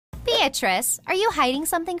Beatrice, are you hiding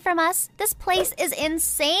something from us? This place is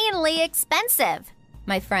insanely expensive,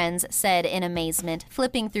 my friends said in amazement,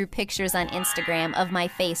 flipping through pictures on Instagram of my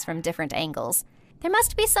face from different angles. There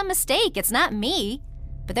must be some mistake, it's not me.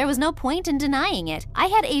 But there was no point in denying it. I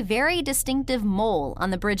had a very distinctive mole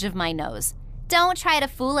on the bridge of my nose. Don't try to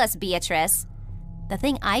fool us, Beatrice. The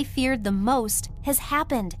thing I feared the most has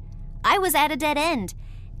happened. I was at a dead end,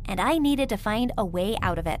 and I needed to find a way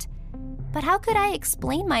out of it. But how could I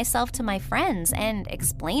explain myself to my friends and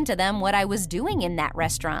explain to them what I was doing in that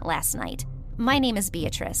restaurant last night? My name is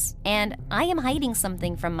Beatrice, and I am hiding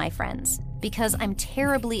something from my friends because I'm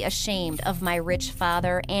terribly ashamed of my rich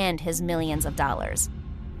father and his millions of dollars.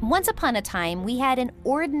 Once upon a time, we had an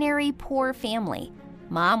ordinary poor family.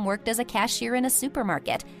 Mom worked as a cashier in a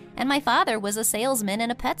supermarket, and my father was a salesman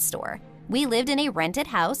in a pet store. We lived in a rented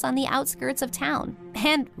house on the outskirts of town,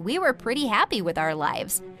 and we were pretty happy with our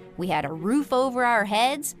lives. We had a roof over our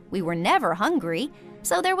heads, we were never hungry,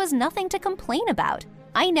 so there was nothing to complain about.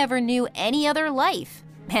 I never knew any other life,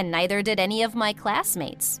 and neither did any of my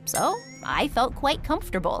classmates, so I felt quite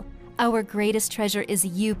comfortable. Our greatest treasure is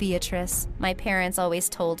you, Beatrice, my parents always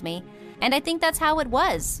told me, and I think that's how it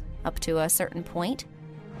was, up to a certain point.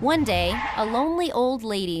 One day, a lonely old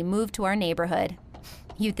lady moved to our neighborhood.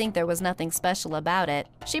 You'd think there was nothing special about it.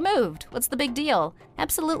 She moved. What's the big deal?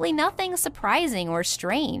 Absolutely nothing surprising or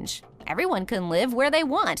strange. Everyone can live where they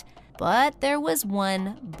want. But there was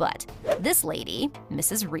one but. This lady,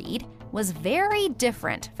 Mrs. Reed, was very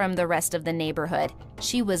different from the rest of the neighborhood.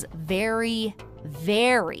 She was very,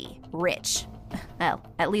 very rich. Well,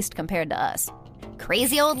 at least compared to us.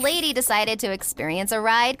 Crazy old lady decided to experience a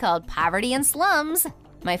ride called Poverty in Slums.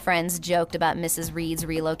 My friends joked about Mrs. Reed's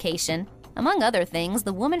relocation. Among other things,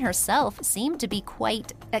 the woman herself seemed to be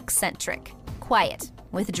quite eccentric. Quiet,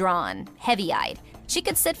 withdrawn, heavy-eyed. She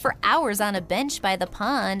could sit for hours on a bench by the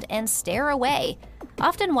pond and stare away,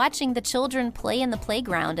 often watching the children play in the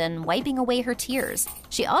playground and wiping away her tears.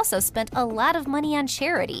 She also spent a lot of money on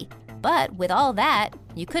charity. But with all that,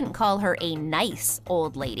 you couldn't call her a nice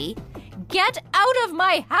old lady. "Get out of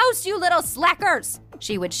my house, you little slackers!"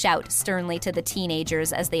 she would shout sternly to the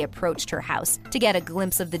teenagers as they approached her house to get a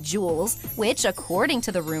glimpse of the jewels, which, according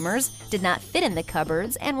to the rumors, did not fit in the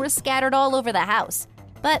cupboards and were scattered all over the house.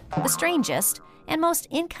 But the strangest and most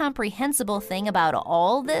incomprehensible thing about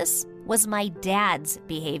all this was my dad's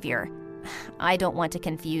behavior. I don't want to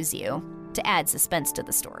confuse you, to add suspense to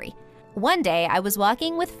the story. One day, I was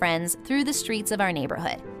walking with friends through the streets of our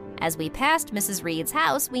neighborhood. As we passed Mrs. Reed's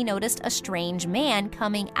house, we noticed a strange man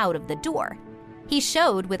coming out of the door. He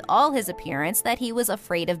showed with all his appearance that he was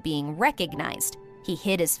afraid of being recognized. He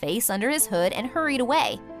hid his face under his hood and hurried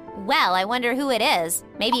away. "Well, I wonder who it is.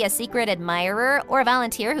 Maybe a secret admirer or a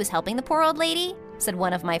volunteer who's helping the poor old lady?" said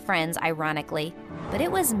one of my friends ironically. But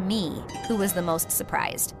it was me who was the most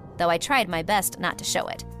surprised, though I tried my best not to show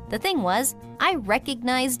it. The thing was, I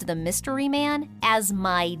recognized the mystery man as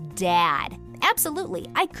my dad. Absolutely,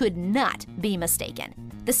 I could not be mistaken.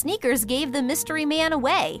 The sneakers gave the mystery man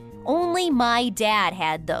away. Only my dad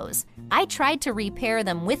had those. I tried to repair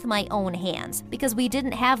them with my own hands because we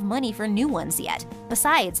didn't have money for new ones yet.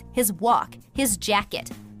 Besides, his walk, his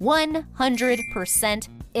jacket, 100%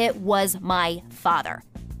 it was my father.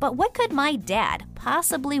 But what could my dad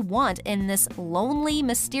possibly want in this lonely,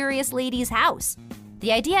 mysterious lady's house?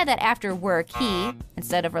 The idea that after work he,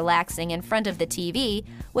 instead of relaxing in front of the TV,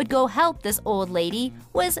 would go help this old lady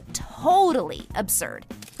was totally absurd.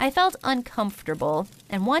 I felt uncomfortable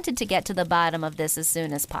and wanted to get to the bottom of this as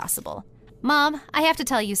soon as possible. "Mom, I have to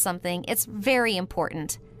tell you something. It's very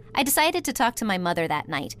important." I decided to talk to my mother that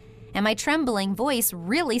night, and my trembling voice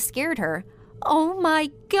really scared her. "Oh my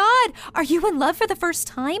God, are you in love for the first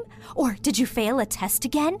time? Or did you fail a test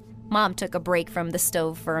again?" Mom took a break from the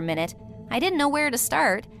stove for a minute. I didn't know where to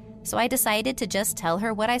start, so I decided to just tell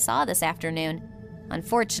her what I saw this afternoon.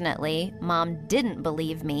 Unfortunately, Mom didn't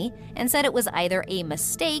believe me and said it was either a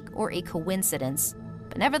mistake or a coincidence.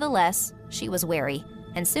 But nevertheless, she was wary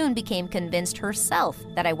and soon became convinced herself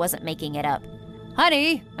that I wasn't making it up.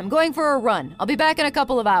 "Honey, I'm going for a run. I'll be back in a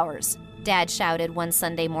couple of hours," Dad shouted one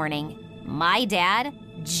Sunday morning. My dad?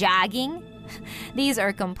 Jogging? These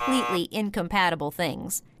are completely incompatible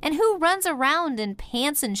things. And who runs around in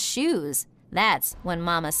pants and shoes? That's when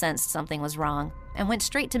Mama sensed something was wrong and went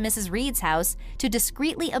straight to Mrs. Reed's house to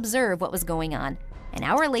discreetly observe what was going on. An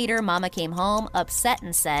hour later, Mama came home upset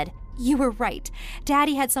and said, "You were right.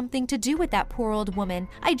 Daddy had something to do with that poor old woman.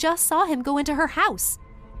 I just saw him go into her house."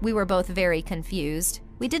 We were both very confused.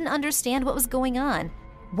 We didn't understand what was going on.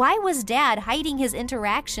 Why was Dad hiding his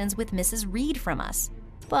interactions with Mrs. Reed from us?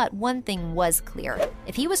 But one thing was clear.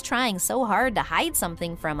 If he was trying so hard to hide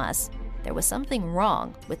something from us, there was something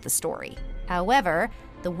wrong with the story. However,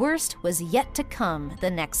 the worst was yet to come the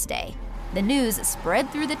next day. The news spread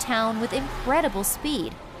through the town with incredible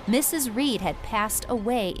speed. Mrs. Reed had passed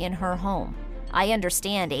away in her home. I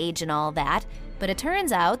understand age and all that, but it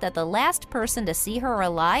turns out that the last person to see her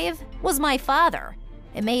alive was my father.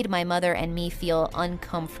 It made my mother and me feel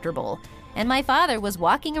uncomfortable, and my father was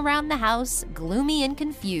walking around the house, gloomy and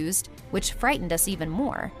confused, which frightened us even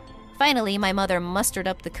more. Finally, my mother mustered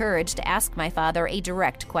up the courage to ask my father a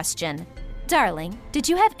direct question. "Darling, did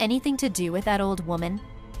you have anything to do with that old woman?"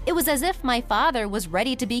 It was as if my father was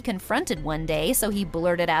ready to be confronted one day, so he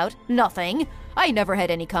blurted out, "Nothing. I never had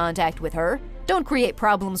any contact with her. Don't create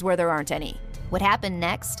problems where there aren't any." What happened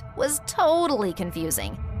next was totally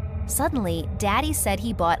confusing. Suddenly, Daddy said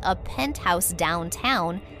he bought a penthouse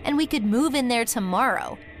downtown and we could move in there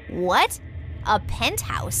tomorrow. What? A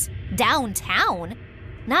penthouse? Downtown?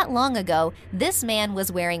 Not long ago, this man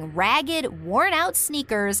was wearing ragged, worn-out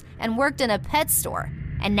sneakers and worked in a pet store.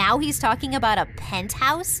 And now he's talking about a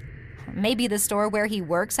penthouse? Maybe the store where he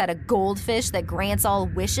works had a goldfish that grants all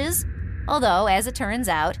wishes? Although, as it turns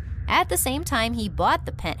out, at the same time he bought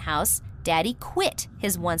the penthouse, Daddy quit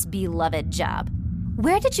his once beloved job.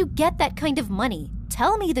 Where did you get that kind of money?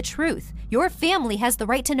 Tell me the truth. Your family has the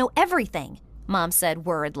right to know everything, Mom said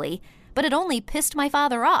worriedly, but it only pissed my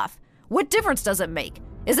father off. What difference does it make?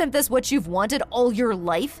 Isn't this what you've wanted all your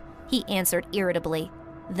life? He answered irritably.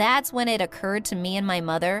 That's when it occurred to me and my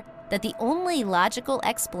mother that the only logical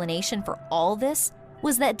explanation for all this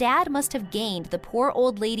was that Dad must have gained the poor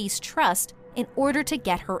old lady's trust in order to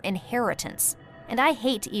get her inheritance. And I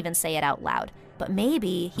hate to even say it out loud, but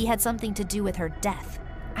maybe he had something to do with her death.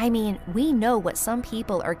 I mean, we know what some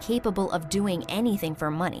people are capable of doing anything for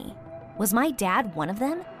money. Was my dad one of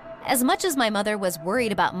them? As much as my mother was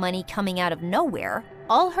worried about money coming out of nowhere,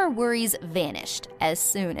 all her worries vanished as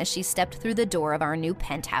soon as she stepped through the door of our new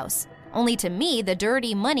penthouse. Only to me, the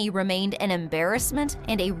dirty money remained an embarrassment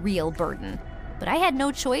and a real burden. But I had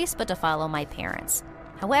no choice but to follow my parents.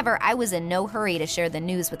 However, I was in no hurry to share the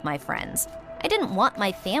news with my friends. I didn't want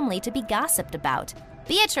my family to be gossiped about.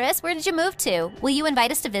 "Beatrice, where did you move to? Will you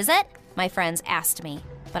invite us to visit?" my friends asked me.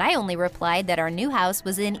 But I only replied that our new house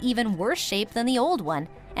was in even worse shape than the old one,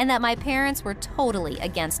 and that my parents were totally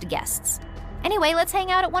against guests. "Anyway, let's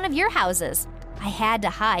hang out at one of your houses." I had to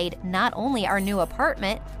hide not only our new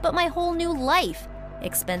apartment, but my whole new life.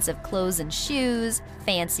 Expensive clothes and shoes,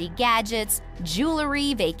 fancy gadgets,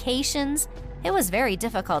 jewelry, vacations. It was very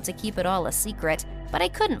difficult to keep it all a secret, but I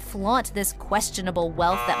couldn't flaunt this questionable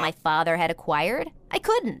wealth that my father had acquired. I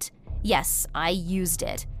couldn't. Yes, I used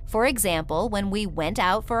it. For example, when we went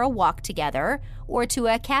out for a walk together, or to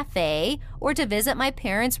a cafe, or to visit my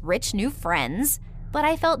parents' rich new friends. But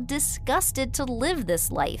I felt disgusted to live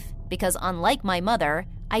this life, because unlike my mother,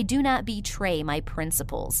 I do not betray my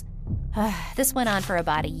principles. This went on for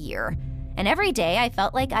about a year, and every day I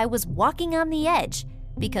felt like I was walking on the edge,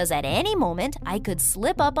 because at any moment I could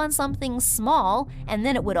slip up on something small and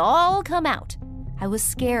then it would all come out. I was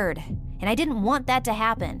scared, and I didn't want that to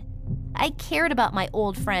happen. I cared about my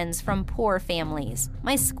old friends from poor families,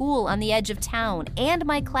 my school on the edge of town, and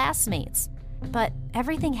my classmates. But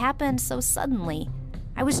everything happened so suddenly.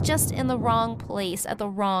 I was just in the wrong place at the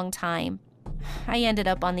wrong time. I ended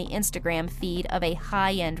up on the Instagram feed of a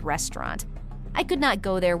high-end restaurant. I could not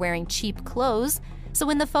go there wearing cheap clothes, so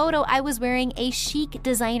in the photo I was wearing a chic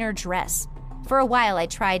designer dress. For a while I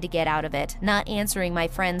tried to get out of it, not answering my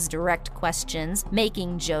friends' direct questions,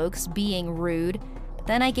 making jokes, being rude. But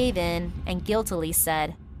then I gave in and guiltily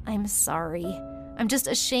said, "I'm sorry. I'm just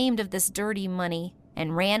ashamed of this dirty money,"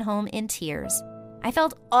 and ran home in tears. I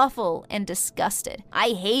felt awful and disgusted. I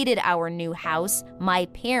hated our new house, my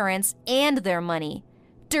parents, and their money.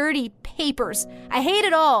 Dirty papers. I hate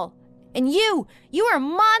it all. And you are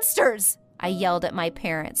monsters, I yelled at my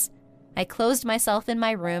parents. I closed myself in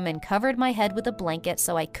my room and covered my head with a blanket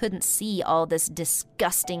so I couldn't see all this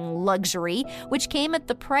disgusting luxury, which came at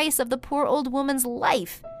the price of the poor old woman's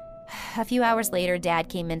life. A few hours later, Dad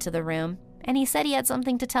came into the room, and he said he had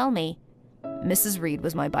something to tell me. "Mrs. Reed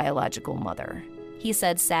was my biological mother," he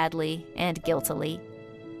said sadly and guiltily.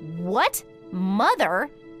 "What? Mother?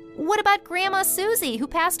 What about Grandma Susie, who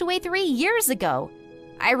passed away 3 years ago?"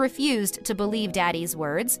 I refused to believe Daddy's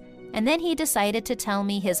words, and then he decided to tell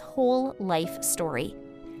me his whole life story.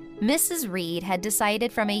 Mrs. Reed had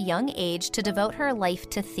decided from a young age to devote her life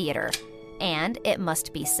to theater, and, it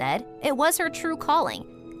must be said, it was her true calling.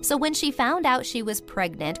 So when she found out she was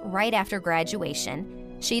pregnant right after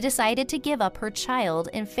graduation, she decided to give up her child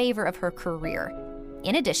in favor of her career.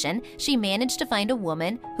 In addition, she managed to find a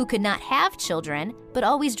woman who could not have children but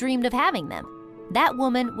always dreamed of having them. That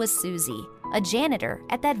woman was Susie, a janitor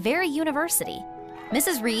at that very university.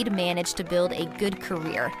 Mrs. Reed managed to build a good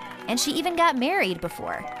career, and she even got married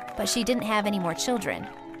before, but she didn't have any more children.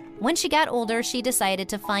 When she got older, she decided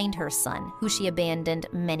to find her son, who she abandoned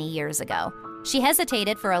many years ago. She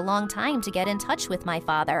hesitated for a long time to get in touch with my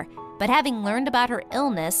father, but having learned about her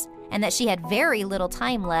illness and that she had very little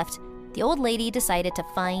time left, the old lady decided to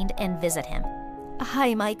find and visit him.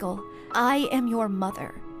 "Hi, Michael. I am your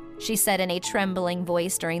mother," she said in a trembling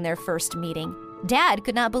voice during their first meeting. Dad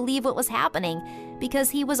could not believe what was happening because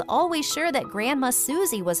he was always sure that Grandma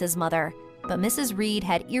Susie was his mother. But Mrs. Reed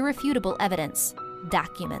had irrefutable evidence,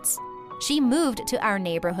 documents. She moved to our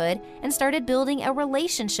neighborhood and started building a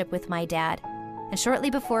relationship with my dad. And shortly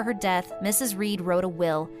before her death, Mrs. Reed wrote a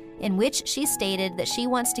will in which she stated that she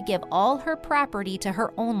wants to give all her property to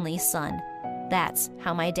her only son. That's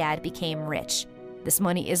how my dad became rich. This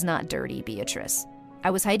money is not dirty, Beatrice.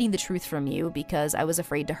 I was hiding the truth from you because I was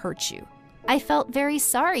afraid to hurt you. I felt very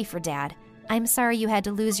sorry for Dad. I'm sorry you had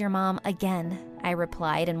to lose your mom again, I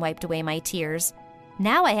replied and wiped away my tears.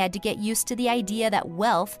 Now I had to get used to the idea that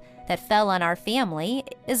wealth that fell on our family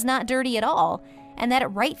is not dirty at all, and that it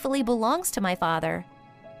rightfully belongs to my father.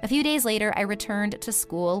 A few days later, I returned to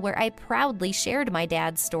school where I proudly shared my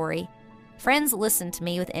dad's story. Friends listened to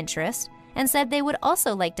me with interest and said they would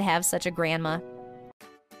also like to have such a grandma.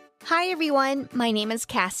 Hi everyone, my name is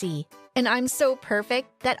Cassie, and I'm so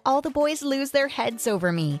perfect that all the boys lose their heads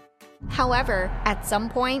over me. However, at some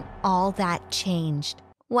point, all that changed.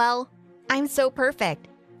 Well, I'm so perfect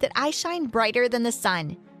that I shine brighter than the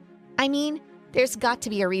sun. I mean, there's got to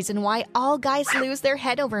be a reason why all guys lose their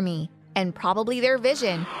head over me, and probably their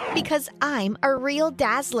vision, because I'm a real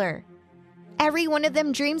dazzler. Every one of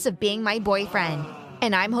them dreams of being my boyfriend,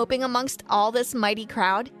 and I'm hoping amongst all this mighty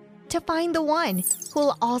crowd to find the one who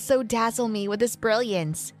will also dazzle me with his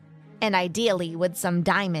brilliance, and ideally with some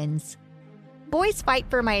diamonds. Boys fight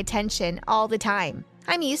for my attention all the time.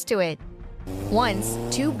 I'm used to it. Once,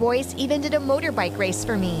 2 boys even did a motorbike race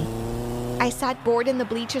for me. I sat bored in the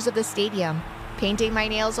bleachers of the stadium, painting my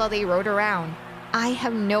nails while they rode around. I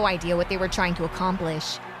have no idea what they were trying to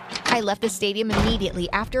accomplish. I left the stadium immediately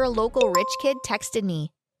after a local rich kid texted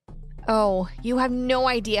me. Oh, you have no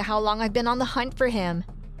idea how long I've been on the hunt for him.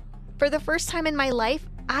 For the first time in my life,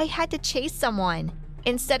 I had to chase someone,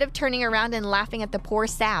 instead of turning around and laughing at the poor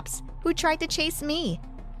saps who tried to chase me.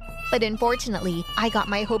 But unfortunately, I got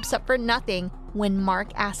my hopes up for nothing when Mark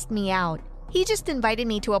asked me out. He just invited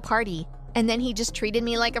me to a party, and then he just treated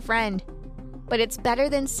me like a friend. But it's better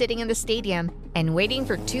than sitting in the stadium and waiting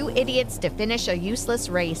for 2 idiots to finish a useless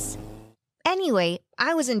race. Anyway,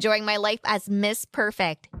 I was enjoying my life as Miss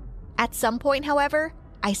Perfect. At some point, however,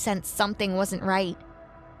 I sensed something wasn't right.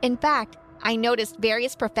 In fact, I noticed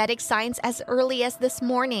various prophetic signs as early as this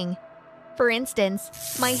morning. For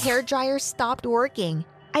instance, my hairdryer stopped working.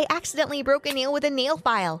 I accidentally broke a nail with a nail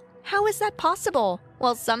file. How is that possible?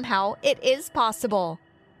 Well, somehow it is possible.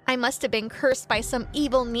 I must have been cursed by some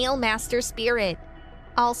evil nail master spirit.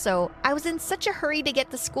 Also, I was in such a hurry to get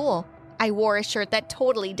to school. I wore a shirt that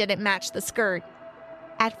totally didn't match the skirt.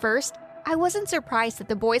 At first, I wasn't surprised that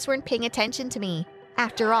the boys weren't paying attention to me.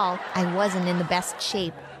 After all, I wasn't in the best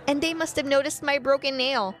shape, and they must have noticed my broken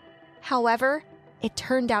nail. However, it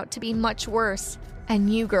turned out to be much worse. A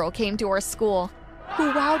new girl came to our school,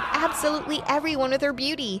 who wowed absolutely everyone with her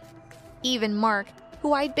beauty. Even Mark,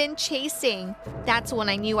 who I'd been chasing. That's when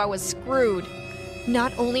I knew I was screwed.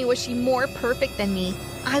 Not only was she more perfect than me,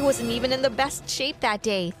 I wasn't even in the best shape that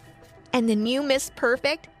day. And the new Miss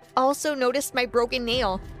Perfect also noticed my broken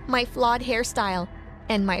nail, my flawed hairstyle,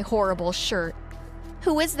 and my horrible shirt.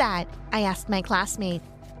 "Who is that?" I asked my classmate.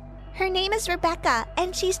 "Her name is Rebecca,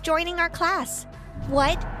 and she's joining our class."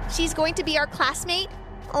 "What? She's going to be our classmate?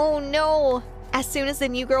 Oh no!" As soon as the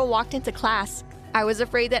new girl walked into class, I was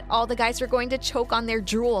afraid that all the guys were going to choke on their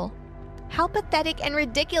drool. How pathetic and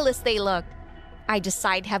ridiculous they looked. I just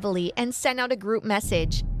sighed heavily and sent out a group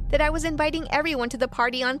message that I was inviting everyone to the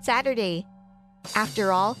party on Saturday.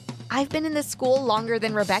 After all, I've been in the school longer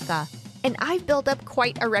than Rebecca, and I've built up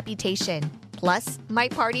quite a reputation. Plus, my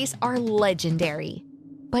parties are legendary.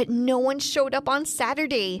 But no one showed up on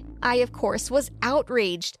Saturday. I, of course, was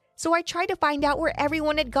outraged, so I tried to find out where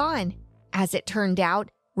everyone had gone. As it turned out,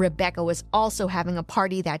 Rebecca was also having a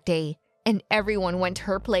party that day, and everyone went to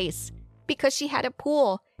her place because she had a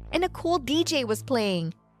pool and a cool DJ was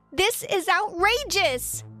playing. "This is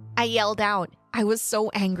outrageous!" I yelled out. I was so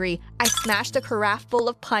angry, I smashed a carafe full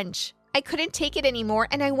of punch. I couldn't take it anymore,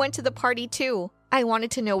 and I went to the party too. I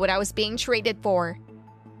wanted to know what I was being traded for.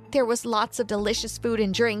 There was lots of delicious food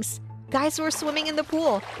and drinks. Guys were swimming in the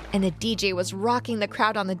pool, and the DJ was rocking the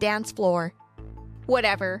crowd on the dance floor.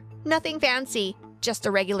 Whatever, nothing fancy, just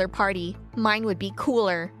a regular party. Mine would be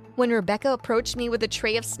cooler. When Rebecca approached me with a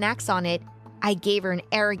tray of snacks on it, I gave her an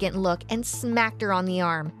arrogant look and smacked her on the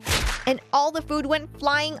arm. And all the food went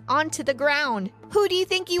flying onto the ground. Who do you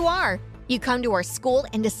think you are? You come to our school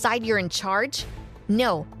and decide you're in charge?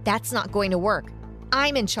 No, that's not going to work.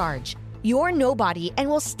 I'm in charge. You're nobody and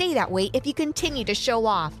will stay that way if you continue to show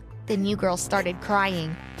off. The new girl started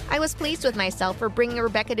crying. I was pleased with myself for bringing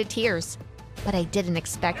Rebecca to tears. But I didn't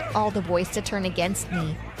expect all the boys to turn against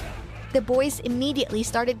me. The boys immediately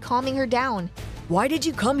started calming her down. Why did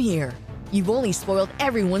you come here? You've only spoiled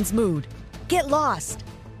everyone's mood. Get lost!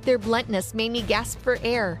 Their bluntness made me gasp for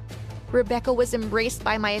air. Rebecca was embraced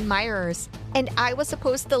by my admirers, and I was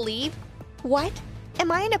supposed to leave? What?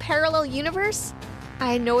 Am I in a parallel universe?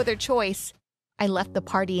 I had no other choice. I left the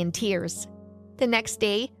party in tears. The next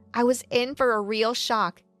day, I was in for a real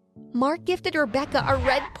shock. Mark gifted Rebecca a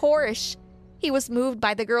red Porsche. He was moved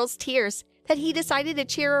by the girl's tears that he decided to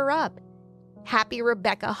cheer her up. Happy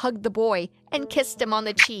Rebecca hugged the boy and kissed him on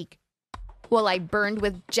the cheek, while I burned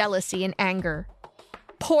with jealousy and anger.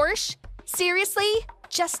 Porsche? Seriously?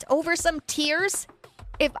 Just over some tears?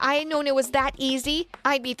 If I had known it was that easy,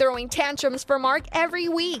 I'd be throwing tantrums for Mark every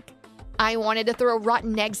week. I wanted to throw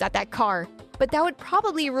rotten eggs at that car, but that would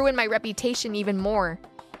probably ruin my reputation even more.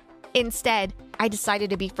 Instead, I decided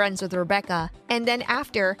to be friends with Rebecca, and then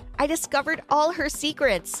after, I discovered all her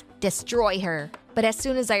secrets. Destroy her. But as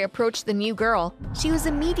soon as I approached the new girl, she was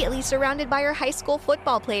immediately surrounded by her high school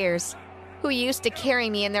football players, who used to carry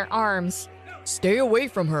me in their arms. Stay away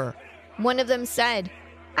from her. One of them said,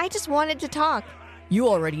 I just wanted to talk. You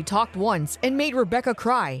already talked once and made Rebecca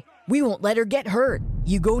cry. We won't let her get hurt.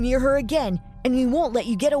 You go near her again, and we won't let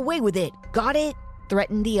you get away with it. Got it?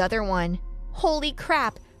 Threatened the other one. Holy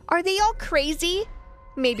crap, are they all crazy?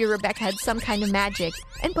 Maybe Rebecca had some kind of magic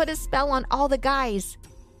and put a spell on all the guys.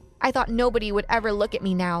 I thought nobody would ever look at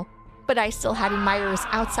me now, but I still had admirers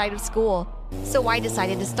outside of school. So I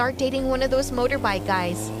decided to start dating one of those motorbike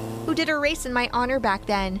guys who did a race in my honor back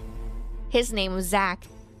then. His name was Zach.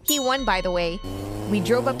 He won, by the way. We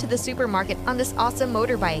drove up to the supermarket on this awesome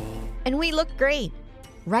motorbike, and we looked great.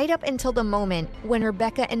 Right up until the moment when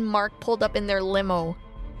Rebecca and Mark pulled up in their limo.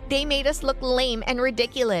 They made us look lame and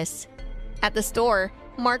ridiculous. At the store,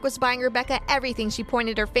 Mark was buying Rebecca everything she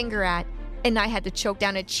pointed her finger at, and I had to choke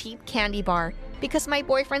down a cheap candy bar because my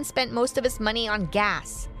boyfriend spent most of his money on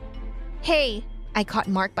gas. Hey, I caught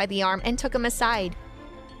Mark by the arm and took him aside.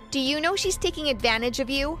 Do you know she's taking advantage of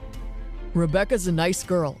you? Rebecca's a nice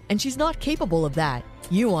girl, and she's not capable of that.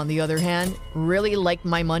 You, on the other hand, really liked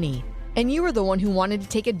my money. And you were the one who wanted to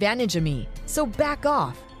take advantage of me, so back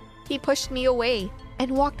off. He pushed me away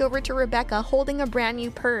and walked over to Rebecca holding a brand new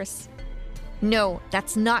purse. No,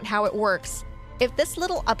 that's not how it works. If this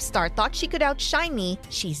little upstart thought she could outshine me,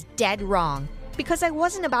 she's dead wrong, because I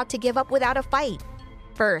wasn't about to give up without a fight.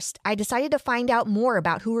 First, I decided to find out more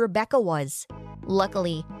about who Rebecca was.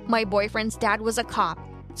 Luckily, my boyfriend's dad was a cop,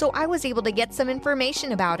 so I was able to get some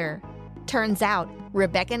information about her. Turns out,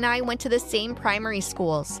 Rebecca and I went to the same primary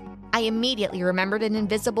schools. I immediately remembered an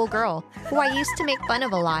invisible girl who I used to make fun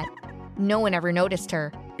of a lot. No one ever noticed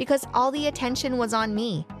her because all the attention was on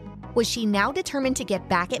me. Was she now determined to get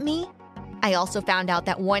back at me? I also found out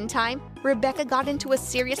that one time, Rebecca got into a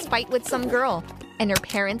serious fight with some girl, and her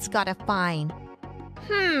parents got a fine.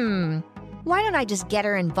 Why don't I just get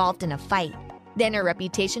her involved in a fight? Then her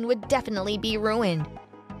reputation would definitely be ruined.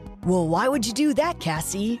 Well, why would you do that,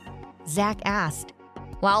 Cassie? Zach asked,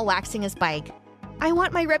 while waxing his bike. I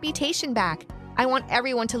want my reputation back. I want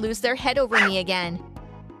everyone to lose their head over me again.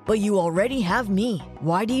 But you already have me.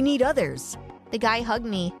 Why do you need others? The guy hugged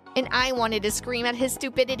me, and I wanted to scream at his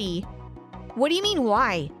stupidity. What do you mean,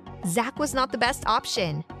 why? Zach was not the best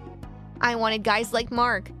option. I wanted guys like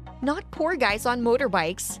Mark, not poor guys on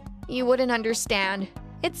motorbikes. You wouldn't understand.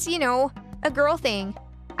 It's, a girl thing.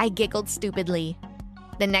 I giggled stupidly.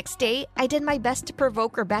 The next day, I did my best to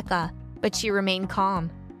provoke Rebecca, but she remained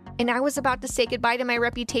calm. And I was about to say goodbye to my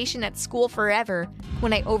reputation at school forever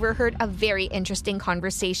when I overheard a very interesting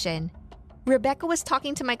conversation. Rebecca was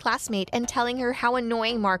talking to my classmate and telling her how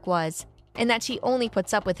annoying Mark was, and that she only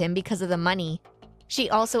puts up with him because of the money. She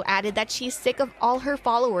also added that she's sick of all her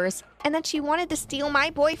followers and that she wanted to steal my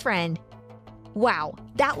boyfriend. Wow,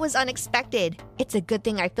 that was unexpected. It's a good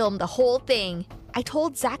thing I filmed the whole thing. I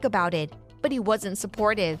told Zach about it, but he wasn't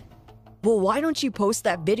supportive. Well, why don't you post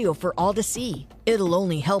that video for all to see? It'll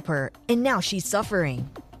only help her, and now she's suffering.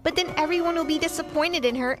 But then everyone will be disappointed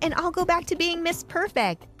in her and I'll go back to being Miss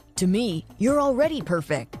Perfect. To me, you're already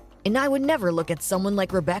perfect. and I would never look at someone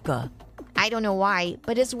like Rebecca. I don't know why,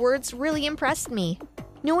 but his words really impressed me.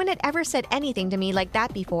 No one had ever said anything to me like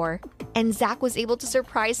that before, and Zach was able to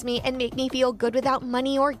surprise me and make me feel good without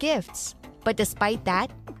money or gifts. But despite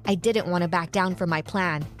that, I didn't want to back down from my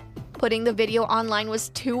plan. Putting the video online was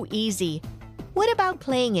too easy. What about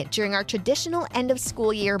playing it during our traditional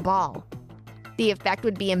end-of-school year ball? The effect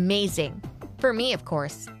would be amazing. For me, of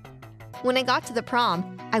course. When I got to the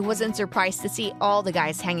prom, I wasn't surprised to see all the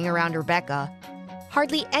guys hanging around Rebecca.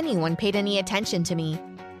 Hardly anyone paid any attention to me.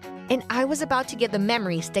 And I was about to give the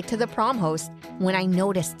memory stick to the prom host when I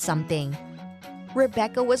noticed something.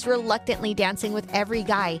 Rebecca was reluctantly dancing with every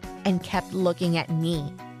guy and kept looking at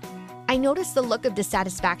me. I noticed the look of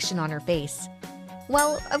dissatisfaction on her face.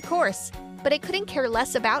 Well, of course, but I couldn't care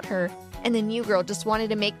less about her, and the new girl just wanted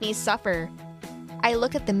to make me suffer. I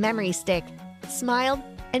looked at the memory stick, smiled,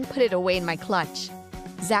 and put it away in my clutch.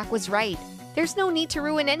 Zach was right. There's no need to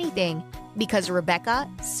ruin anything, because Rebecca,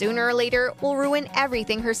 sooner or later, will ruin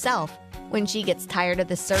everything herself when she gets tired of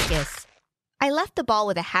the circus. I left the ball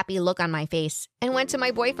with a happy look on my face and went to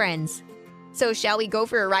my boyfriend's. So shall we go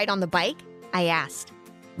for a ride on the bike? I asked.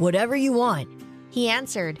 Whatever you want. He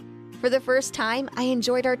answered. For the first time, I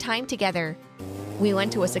enjoyed our time together. We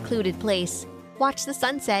went to a secluded place, watched the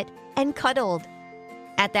sunset, and cuddled.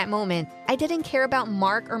 At that moment, I didn't care about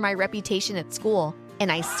Mark or my reputation at school,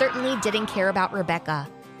 and I certainly didn't care about Rebecca.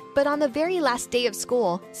 But on the very last day of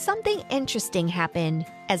school, something interesting happened.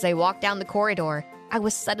 As I walked down the corridor, I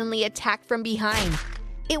was suddenly attacked from behind.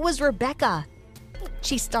 It was Rebecca.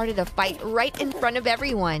 She started a fight right in front of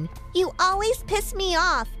everyone. You always piss me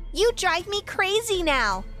off. You drive me crazy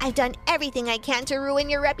now. I've done everything I can to ruin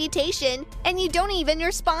your reputation, and you don't even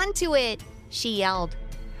respond to it, she yelled.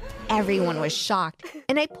 Everyone was shocked,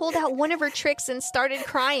 and I pulled out one of her tricks and started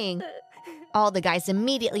crying. All the guys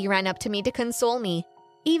immediately ran up to me to console me.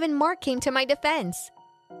 Even Mark came to my defense.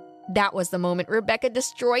 That was the moment Rebecca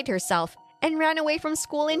destroyed herself and ran away from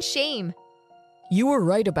school in shame. You were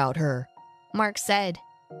right about her, Mark said.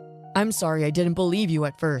 I'm sorry I didn't believe you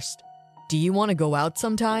at first. Do you want to go out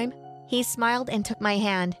sometime? He smiled and took my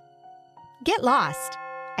hand. Get lost,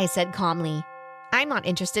 I said calmly. I'm not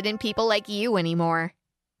interested in people like you anymore.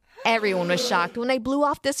 Everyone was shocked when I blew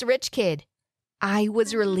off this rich kid. I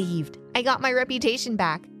was relieved. I got my reputation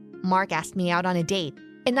back. Mark asked me out on a date,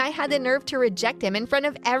 and I had the nerve to reject him in front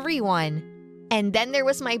of everyone. And then there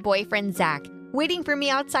was my boyfriend Zach, waiting for me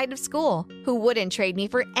outside of school, who wouldn't trade me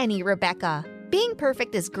for any Rebecca. Being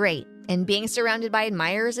perfect is great, and being surrounded by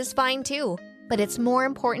admirers is fine too. But it's more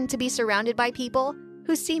important to be surrounded by people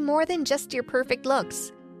who see more than just your perfect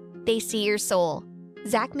looks. They see your soul.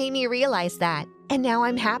 Zach made me realize that, and now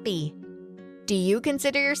I'm happy. Do you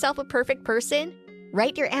consider yourself a perfect person?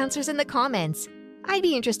 Write your answers in the comments. I'd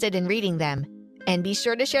be interested in reading them. And be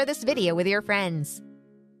sure to share this video with your friends.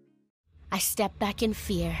 I stepped back in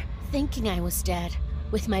fear, thinking I was dead.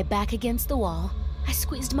 With my back against the wall, I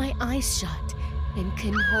squeezed my eyes shut and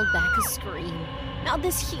couldn't hold back a scream. Now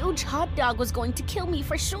this huge hot dog was going to kill me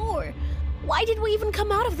for sure. Why did we even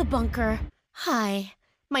come out of the bunker? Hi,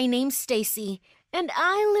 my name's Stacy, and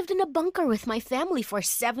I lived in a bunker with my family for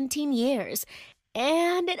 17 years.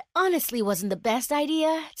 And it honestly wasn't the best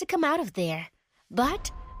idea to come out of there.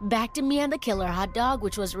 But back to me and the killer hot dog,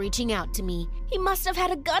 which was reaching out to me. He must have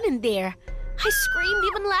had a gun in there. I screamed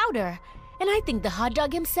even louder, and I think the hot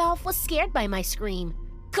dog himself was scared by my scream.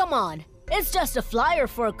 Come on, it's just a flyer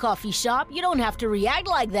for a coffee shop. You don't have to react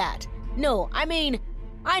like that. No, I mean,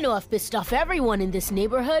 I know I've pissed off everyone in this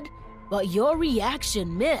neighborhood, but your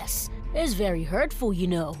reaction, miss, is very hurtful, you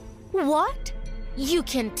know. What? You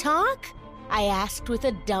can talk? I asked with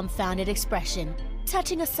a dumbfounded expression,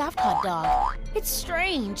 touching a soft hot dog. It's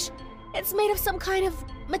strange. It's made of some kind of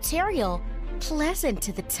material, pleasant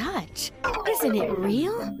to the touch. Isn't it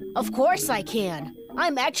real? Of course I can.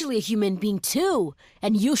 I'm actually a human being too,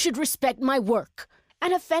 and you should respect my work.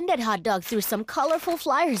 An offended hot dog threw some colorful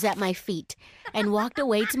flyers at my feet and walked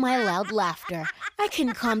away to my loud laughter. I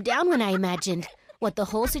couldn't calm down when I imagined what the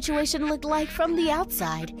whole situation looked like from the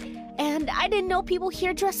outside. And I didn't know people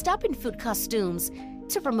here dressed up in food costumes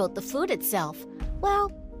to promote the food itself.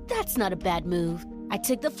 Well, that's not a bad move. I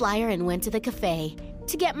took the flyer and went to the cafe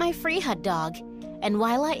to get my free hot dog. And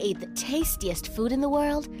while I ate the tastiest food in the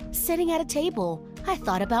world, sitting at a table, I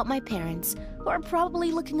thought about my parents, who are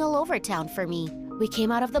probably looking all over town for me. We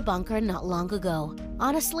came out of the bunker not long ago.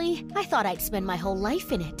 Honestly, I thought I'd spend my whole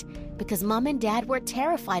life in it, because Mom and Dad were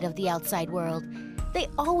terrified of the outside world. They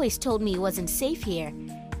always told me it wasn't safe here,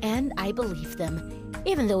 and I believed them,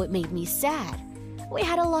 even though it made me sad. We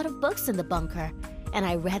had a lot of books in the bunker, and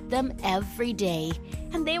I read them every day,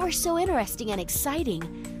 and they were so interesting and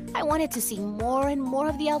exciting. I wanted to see more and more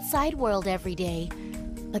of the outside world every day.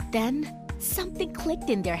 But then, something clicked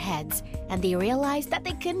in their heads, and they realized that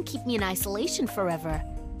they couldn't keep me in isolation forever.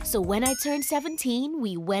 So when I turned 17,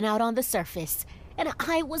 we went out on the surface, and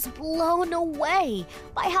I was blown away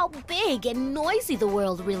by how big and noisy the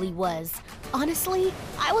world really was. Honestly,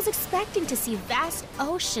 I was expecting to see vast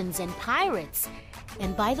oceans and pirates.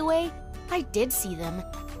 And by the way, I did see them,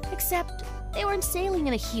 except they weren't sailing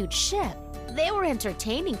in a huge ship. They were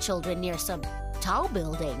entertaining children near some tall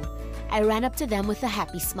building. I ran up to them with a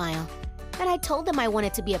happy smile, and I told them I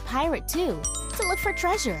wanted to be a pirate too, to look for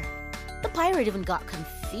treasure. The pirate even got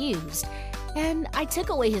confused, and I took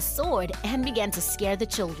away his sword and began to scare the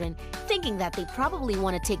children, thinking that they probably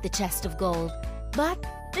want to take the chest of gold. But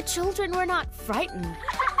the children were not frightened.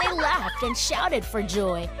 They laughed and shouted for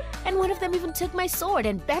joy, and one of them even took my sword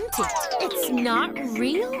and bent it. It's not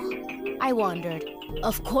real? I wondered.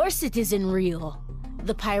 Of course it isn't real,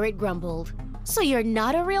 the pirate grumbled. So you're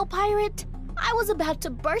not a real pirate? I was about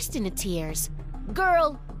to burst into tears.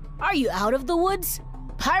 Girl, are you out of the woods?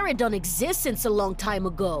 Pirate don't exist since a long time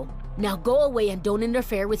ago. Now go away and don't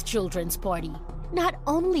interfere with children's party. Not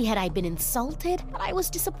only had I been insulted, but I was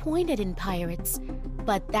disappointed in pirates.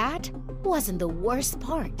 But that wasn't the worst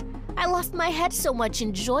part. I lost my head so much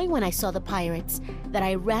in joy when I saw the pirates that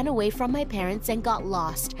I ran away from my parents and got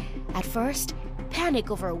lost. At first,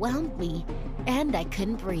 panic overwhelmed me, and I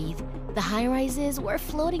couldn't breathe. The high-rises were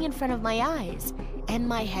floating in front of my eyes, and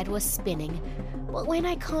my head was spinning. But when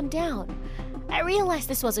I calmed down, I realized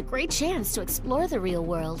this was a great chance to explore the real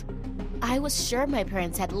world. I was sure my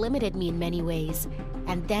parents had limited me in many ways,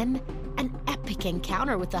 and then an epic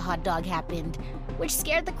encounter with the hot dog happened, which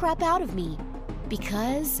scared the crap out of me,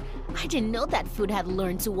 because I didn't know that food had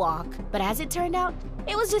learned to walk. But as it turned out,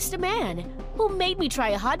 it was just a man who made me try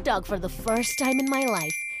a hot dog for the first time in my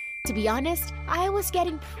life. To be honest, I was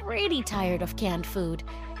getting pretty tired of canned food.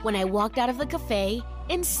 When I walked out of the cafe,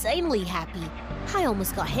 insanely happy, I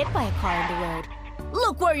almost got hit by a car on the road.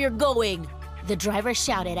 Look where you're going! The driver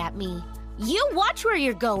shouted at me. You watch where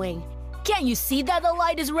you're going! Can't you see that the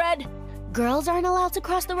light is red? Girls aren't allowed to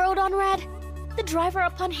cross the road on red? The driver,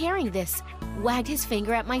 upon hearing this, wagged his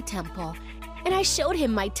finger at my temple, and I showed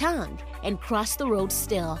him my tongue and crossed the road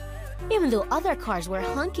still, even though other cars were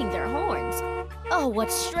honking their horns. Oh,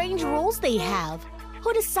 what strange rules they have!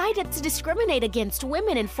 Who decided to discriminate against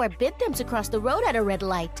women and forbid them to cross the road at a red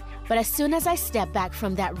light? But as soon as I stepped back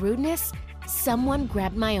from that rudeness, someone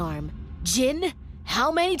grabbed my arm. Jin,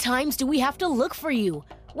 how many times do we have to look for you?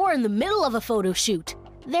 We're in the middle of a photo shoot.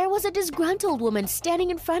 There was a disgruntled woman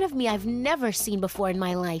standing in front of me I've never seen before in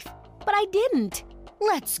my life. But I didn't.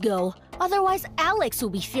 Let's go, otherwise Alex will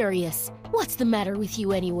be furious. What's the matter with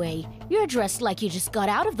you anyway? You're dressed like you just got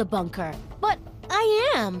out of the bunker. But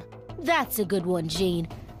I am. That's a good one, Jane.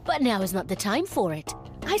 But now is not the time for it.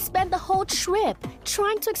 I spent the whole trip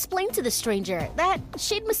trying to explain to the stranger that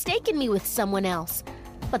she'd mistaken me with someone else.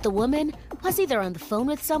 But the woman was either on the phone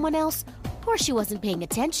with someone else or she wasn't paying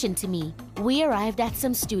attention to me. We arrived at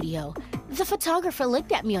some studio. The photographer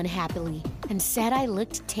looked at me unhappily and said I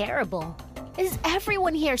looked terrible. Is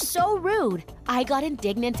everyone here so rude? I got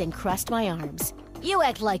indignant and crossed my arms. You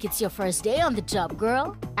act like it's your first day on the job,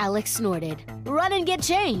 girl. Alex snorted. Run and get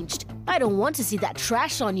changed. I don't want to see that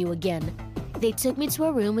trash on you again. They took me to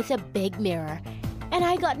a room with a big mirror, and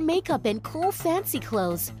I got makeup and cool fancy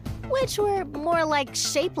clothes, which were more like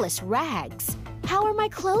shapeless rags. How are my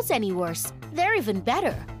clothes any worse? They're even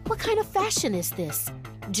better. What kind of fashion is this?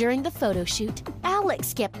 During the photo shoot,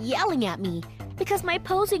 Alex kept yelling at me because my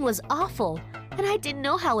posing was awful, and I didn't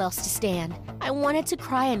know how else to stand. I wanted to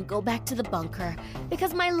cry and go back to the bunker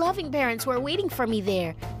because my loving parents were waiting for me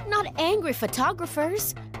there, not angry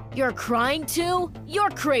photographers. You're crying too? You're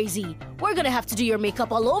crazy. We're gonna have to do your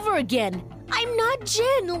makeup all over again. I'm not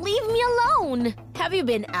Jin. Leave me alone. Have you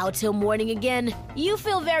been out till morning again? You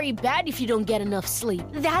feel very bad if you don't get enough sleep.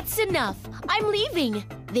 That's enough. I'm leaving.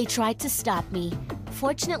 They tried to stop me.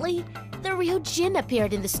 Fortunately, the real Jin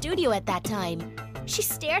appeared in the studio at that time. She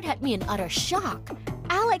stared at me in utter shock.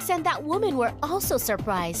 Alex and that woman were also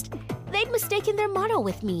surprised. They'd mistaken their model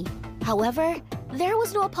with me. However, there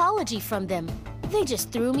was no apology from them. They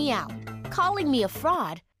just threw me out, calling me a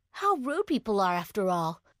fraud. How rude people are after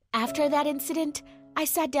all. After that incident, I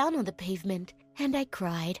sat down on the pavement and I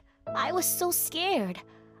cried. I was so scared.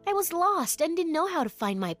 I was lost and didn't know how to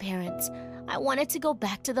find my parents. I wanted to go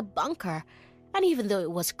back to the bunker. And even though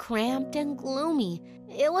it was cramped and gloomy,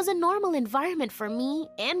 it was a normal environment for me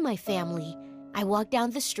and my family. I walked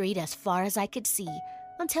down the street as far as I could see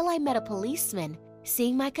until I met a policeman.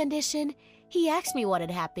 Seeing my condition, he asked me what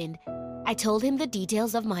had happened. I told him the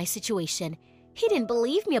details of my situation. He didn't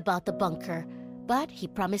believe me about the bunker, but he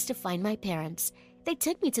promised to find my parents. They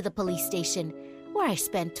took me to the police station, where I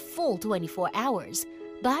spent full 24 hours.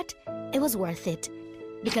 But it was worth it,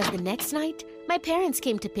 because the next night, my parents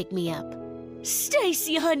came to pick me up.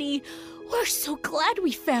 Stacy, honey, we're so glad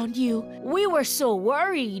we found you. We were so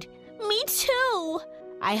worried. Me too.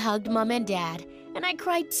 I hugged Mom and Dad, and I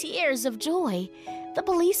cried tears of joy. The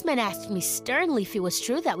policeman asked me sternly if it was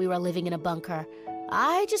true that we were living in a bunker.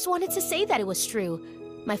 I just wanted to say that it was true.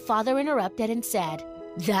 My father interrupted and said,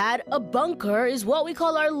 "That a bunker is what we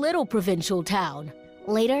call our little provincial town."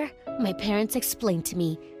 Later, my parents explained to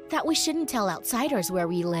me that we shouldn't tell outsiders where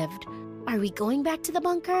we lived. Are we going back to the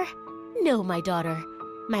bunker? No, my daughter,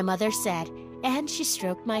 my mother said, and she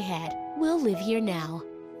stroked my head. We'll live here now.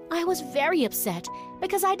 I was very upset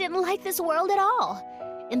because I didn't like this world at all.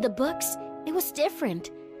 In the books, it was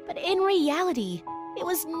different, but in reality, it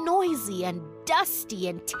was noisy and dusty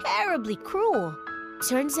and terribly cruel.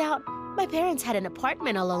 Turns out, my parents had an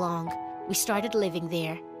apartment all along. We started living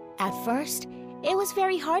there. At first, it was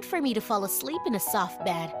very hard for me to fall asleep in a soft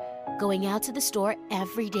bed, going out to the store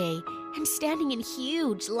every day and standing in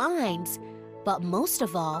huge lines. But most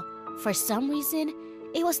of all, for some reason,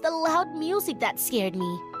 it was the loud music that scared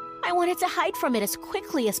me. I wanted to hide from it as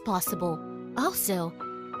quickly as possible. Also,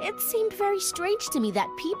 it seemed very strange to me that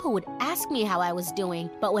people would ask me how I was doing,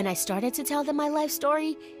 but when I started to tell them my life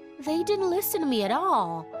story, they didn't listen to me at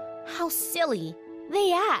all. How silly.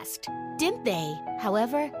 They asked, didn't they?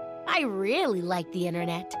 However, I really liked the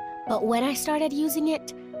internet. But when I started using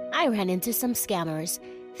it, I ran into some scammers.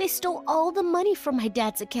 They stole all the money from my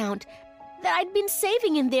dad's account that I'd been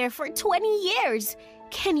saving in there for 20 years.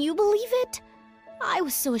 Can you believe it? I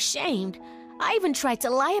was so ashamed. I even tried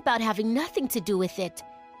to lie about having nothing to do with it.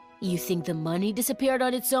 You think the money disappeared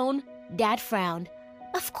on its own? Dad frowned.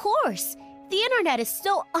 Of course. The internet is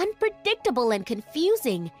so unpredictable and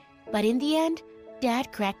confusing. But in the end,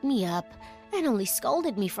 Dad cracked me up and only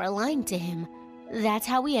scolded me for lying to him. That's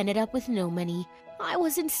how we ended up with no money. I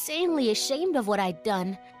was insanely ashamed of what I'd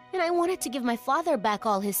done, and I wanted to give my father back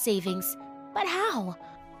all his savings. But how?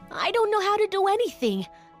 I don't know how to do anything.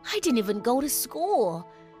 I didn't even go to school.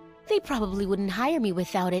 They probably wouldn't hire me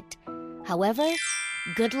without it. However,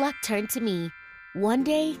 good luck turned to me. One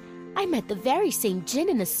day, I met the very same Jin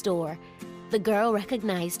in a store. The girl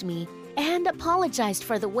recognized me and apologized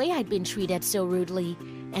for the way I'd been treated so rudely.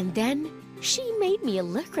 And then, she made me a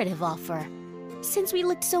lucrative offer. Since we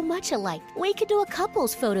looked so much alike, we could do a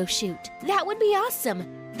couples photo shoot. That would be awesome.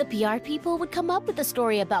 The PR people would come up with a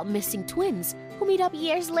story about missing twins who meet up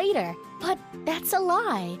years later. But that's a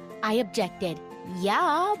lie. I objected.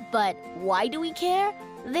 Yeah, but why do we care?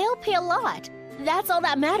 They'll pay a lot. That's all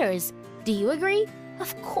that matters. Do you agree?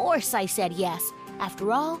 Of course I said yes.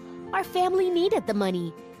 After all, our family needed the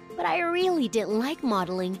money. But I really didn't like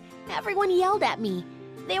modeling. Everyone yelled at me.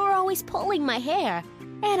 They were always pulling my hair,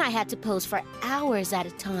 and I had to pose for hours at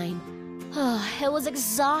a time. It was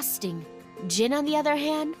exhausting. Jin, on the other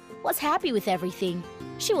hand, was happy with everything.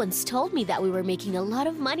 She once told me that we were making a lot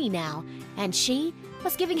of money now, and she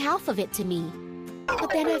was giving half of it to me.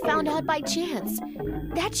 But then I found out by chance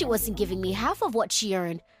that she wasn't giving me half of what she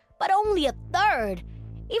earned, but only a third.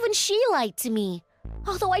 Even she lied to me.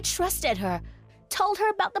 Although I trusted her, told her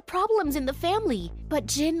about the problems in the family, but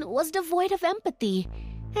Jin was devoid of empathy,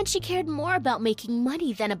 and she cared more about making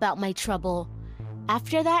money than about my trouble.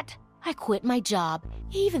 After that, I quit my job,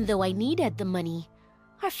 even though I needed the money.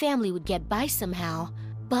 Our family would get by somehow,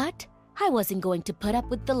 but I wasn't going to put up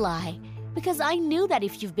with the lie, because I knew that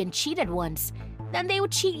if you've been cheated once, then they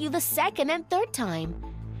would cheat you the second and third time.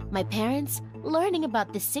 My parents, learning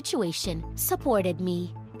about this situation, supported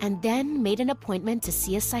me, and then made an appointment to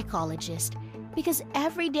see a psychologist, because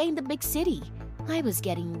every day in the big city, I was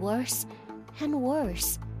getting worse and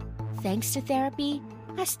worse. Thanks to therapy,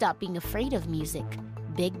 I stopped being afraid of music,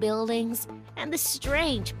 big buildings, and the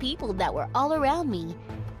strange people that were all around me.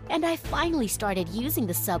 And I finally started using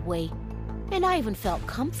the subway, and I even felt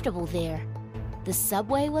comfortable there. The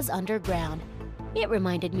subway was underground. It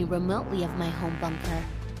reminded me remotely of my home bunker.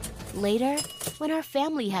 Later, when our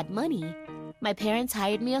family had money, my parents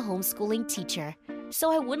hired me a homeschooling teacher,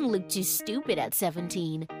 so I wouldn't look too stupid at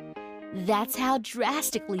 17. That's how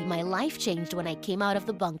drastically my life changed when I came out of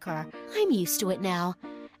the bunker. I'm used to it now,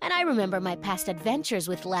 and I remember my past adventures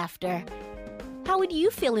with laughter. How would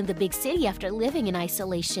you feel in the big city after living in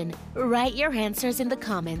isolation? Write your answers in the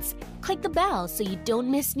comments, click the bell so you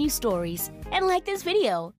don't miss new stories, and like this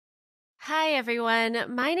video. Hi everyone,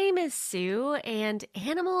 my name is Sue, and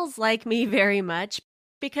animals like me very much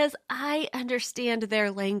because I understand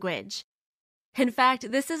their language. In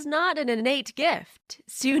fact, this is not an innate gift.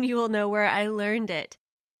 Soon you will know where I learned it.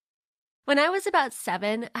 When I was about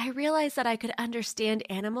 7, I realized that I could understand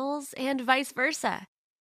animals and vice versa.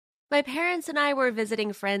 My parents and I were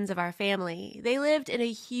visiting friends of our family. They lived in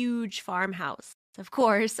a huge farmhouse. Of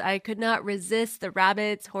course, I could not resist the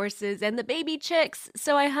rabbits, horses, and the baby chicks,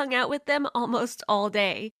 so I hung out with them almost all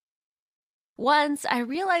day. Once, I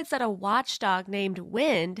realized that a watchdog named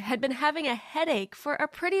Wind had been having a headache for a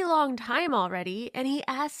pretty long time already, and he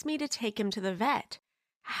asked me to take him to the vet.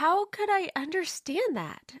 How could I understand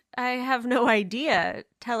that? I have no idea.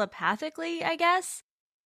 Telepathically, I guess?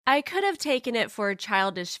 I could have taken it for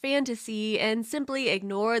childish fantasy and simply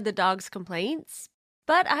ignored the dog's complaints,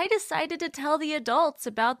 but I decided to tell the adults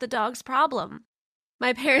about the dog's problem.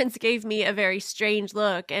 My parents gave me a very strange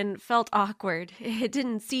look and felt awkward. It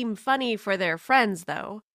didn't seem funny for their friends,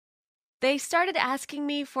 though. They started asking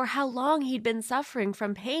me for how long he'd been suffering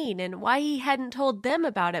from pain and why he hadn't told them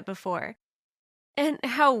about it before. And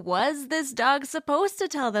how was this dog supposed to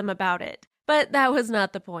tell them about it? But that was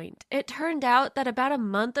not the point. It turned out that about a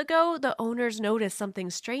month ago, the owners noticed something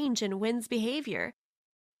strange in Wind's behavior.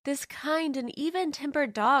 This kind and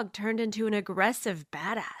even-tempered dog turned into an aggressive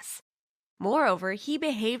badass. Moreover, he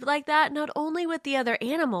behaved like that not only with the other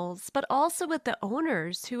animals, but also with the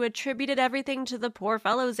owners, who attributed everything to the poor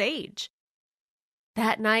fellow's age.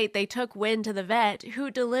 That night, they took Wind to the vet, who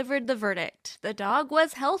delivered the verdict. The dog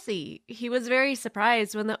was healthy. He was very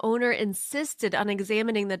surprised when the owner insisted on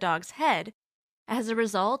examining the dog's head. As a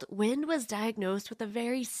result, Wind was diagnosed with a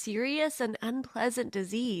very serious and unpleasant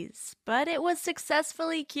disease, but it was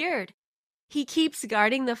successfully cured. He keeps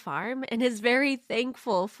guarding the farm and is very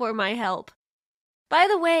thankful for my help. By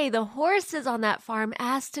the way, the horses on that farm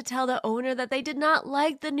asked to tell the owner that they did not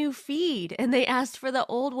like the new feed, and they asked for the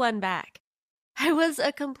old one back. I was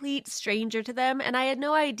a complete stranger to them, and I had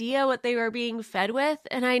no idea what they were being fed with,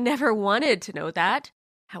 and I never wanted to know that.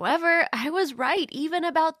 However, I was right even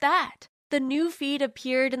about that. The new feed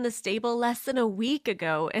appeared in the stable less than a week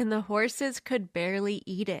ago, and the horses could barely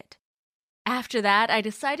eat it. After that, I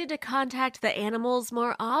decided to contact the animals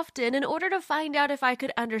more often in order to find out if I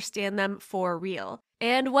could understand them for real,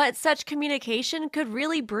 and what such communication could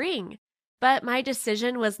really bring. But my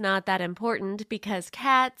decision was not that important because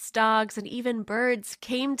cats, dogs, and even birds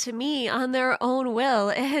came to me on their own will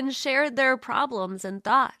and shared their problems and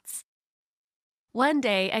thoughts. One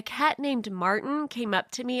day, a cat named Martin came up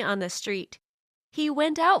to me on the street. He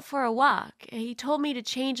went out for a walk. He told me to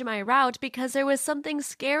change my route because there was something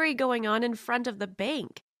scary going on in front of the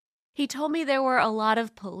bank. He told me there were a lot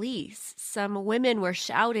of police. Some women were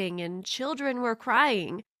shouting and children were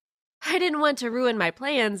crying. I didn't want to ruin my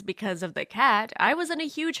plans because of the cat. I was in a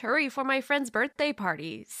huge hurry for my friend's birthday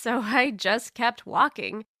party, so I just kept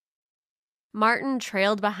walking. Martin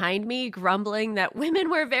trailed behind me, grumbling that women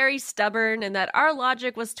were very stubborn and that our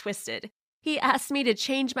logic was twisted. He asked me to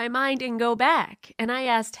change my mind and go back, and I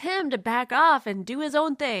asked him to back off and do his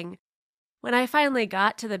own thing. When I finally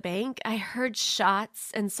got to the bank, I heard shots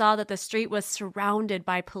and saw that the street was surrounded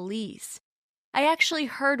by police. I actually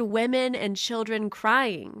heard women and children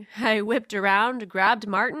crying. I whipped around, grabbed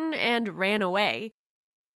Martin, and ran away.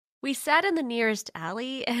 We sat in the nearest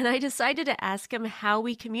alley, and I decided to ask him how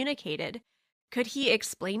we communicated. Could he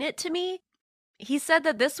explain it to me? He said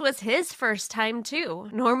that this was his first time, too.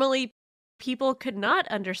 Normally, people could not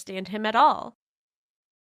understand him at all.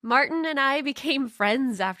 Martin and I became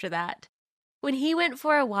friends after that. When he went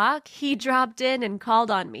for a walk, he dropped in and called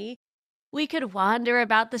on me. We could wander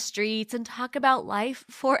about the streets and talk about life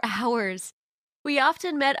for hours. We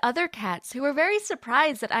often met other cats who were very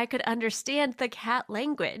surprised that I could understand the cat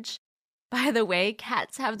language. By the way,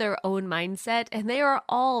 cats have their own mindset, and they are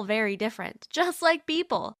all very different, just like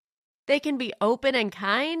people. They can be open and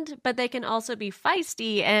kind, but they can also be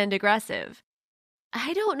feisty and aggressive.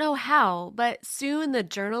 I don't know how, but soon the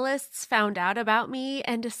journalists found out about me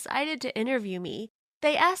and decided to interview me.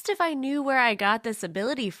 They asked if I knew where I got this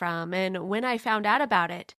ability from and when I found out about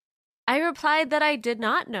it. I replied that I did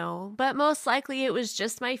not know, but most likely it was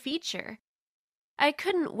just my feature. I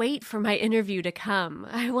couldn't wait for my interview to come.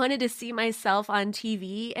 I wanted to see myself on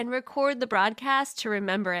TV and record the broadcast to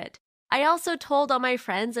remember it. I also told all my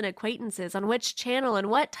friends and acquaintances on which channel and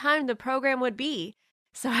what time the program would be,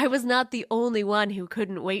 so I was not the only one who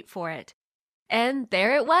couldn't wait for it. And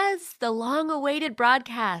there it was, the long-awaited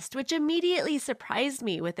broadcast, which immediately surprised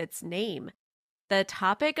me with its name. The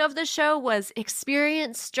topic of the show was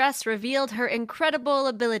Experience Stress Revealed Her Incredible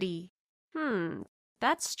Ability.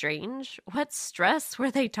 That's strange. What stress were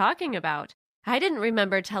they talking about? I didn't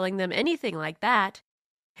remember telling them anything like that.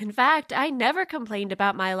 In fact, I never complained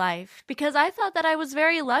about my life because I thought that I was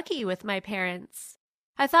very lucky with my parents.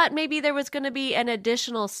 I thought maybe there was going to be an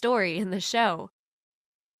additional story in the show.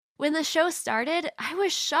 When the show started, I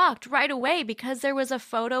was shocked right away because there was a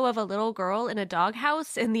photo of a little girl in a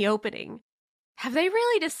doghouse in the opening. Have they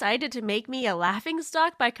really decided to make me a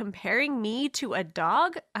laughingstock by comparing me to a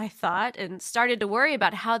dog? I thought, and started to worry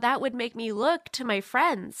about how that would make me look to my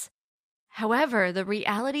friends. However, the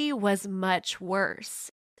reality was much worse.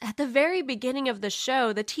 At the very beginning of the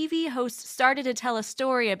show, the TV host started to tell a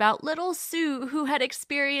story about little Sue who had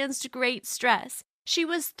experienced great stress. She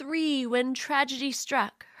was 3 when tragedy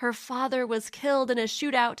struck. Her father was killed in a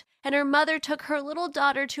shootout, and her mother took her little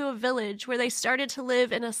daughter to a village where they started to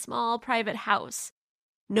live in a small private house.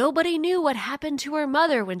 Nobody knew what happened to her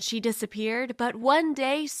mother when she disappeared, but one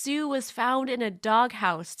day Sue was found in a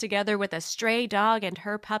doghouse together with a stray dog and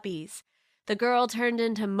her puppies. The girl turned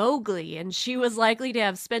into Mowgli, and she was likely to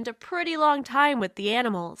have spent a pretty long time with the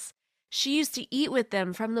animals. She used to eat with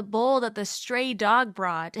them from the bowl that the stray dog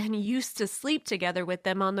brought and used to sleep together with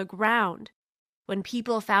them on the ground. When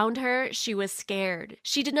people found her, she was scared.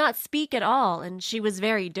 She did not speak at all, and she was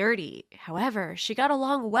very dirty. However, she got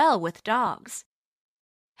along well with dogs.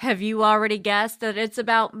 Have you already guessed that it's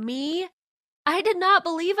about me? I did not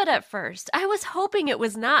believe it at first. I was hoping it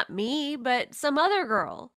was not me, but some other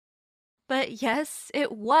girl. But yes, it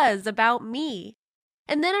was about me.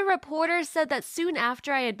 And then a reporter said that soon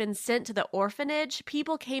after I had been sent to the orphanage,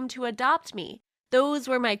 people came to adopt me. Those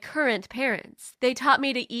were my current parents. They taught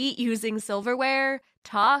me to eat using silverware,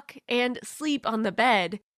 talk, and sleep on the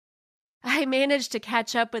bed. I managed to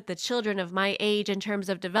catch up with the children of my age in terms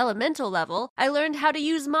of developmental level. I learned how to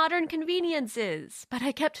use modern conveniences, but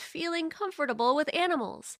I kept feeling comfortable with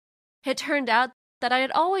animals. It turned out that I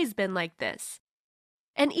had always been like this.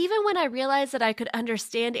 And even when I realized that I could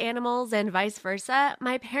understand animals and vice versa,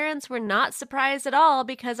 my parents were not surprised at all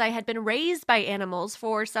because I had been raised by animals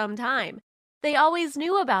for some time. They always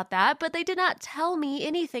knew about that, but they did not tell me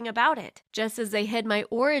anything about it, just as they hid my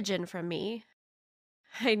origin from me.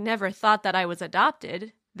 I never thought that I was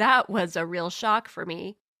adopted. That was a real shock for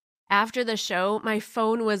me. After the show, my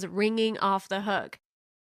phone was ringing off the hook.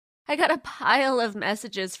 I got a pile of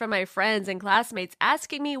messages from my friends and classmates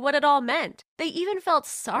asking me what it all meant. They even felt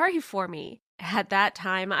sorry for me. At that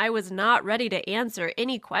time, I was not ready to answer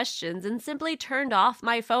any questions and simply turned off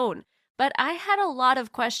my phone. But I had a lot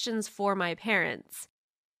of questions for my parents.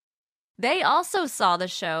 They also saw the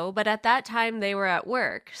show, but at that time they were at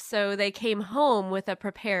work, so they came home with a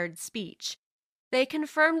prepared speech. They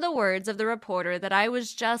confirmed the words of the reporter that I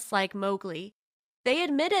was just like Mowgli. They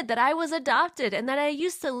admitted that I was adopted and that I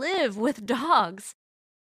used to live with dogs.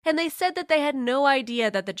 And they said that they had no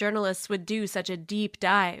idea that the journalists would do such a deep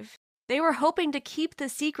dive. They were hoping to keep the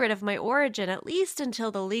secret of my origin at least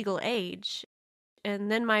until the legal age.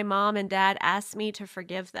 And then my mom and dad asked me to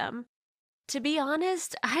forgive them. To be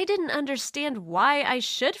honest, I didn't understand why I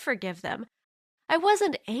should forgive them. I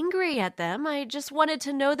wasn't angry at them. I just wanted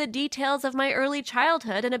to know the details of my early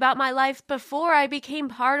childhood and about my life before I became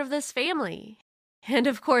part of this family. And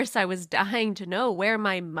of course, I was dying to know where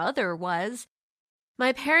my mother was.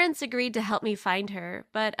 My parents agreed to help me find her,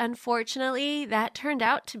 but unfortunately, that turned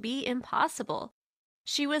out to be impossible.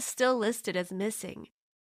 She was still listed as missing.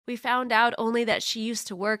 We found out only that she used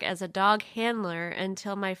to work as a dog handler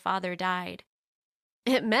until my father died.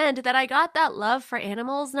 It meant that I got that love for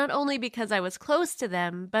animals not only because I was close to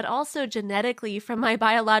them, but also genetically from my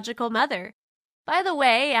biological mother. By the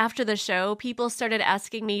way, after the show, people started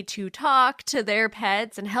asking me to talk to their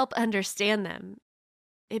pets and help understand them.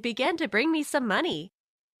 It began to bring me some money.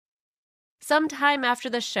 Sometime after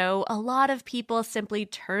the show, a lot of people simply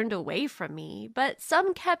turned away from me, but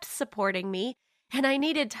some kept supporting me, and I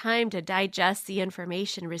needed time to digest the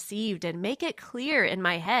information received and make it clear in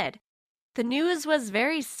my head. The news was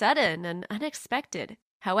very sudden and unexpected.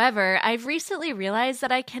 However, I've recently realized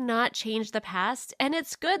that I cannot change the past, and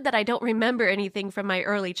it's good that I don't remember anything from my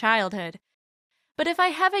early childhood. But if I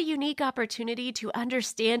have a unique opportunity to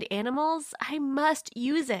understand animals, I must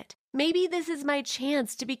use it. Maybe this is my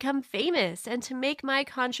chance to become famous and to make my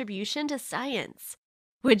contribution to science.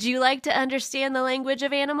 Would you like to understand the language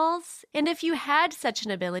of animals? And if you had such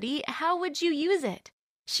an ability, how would you use it?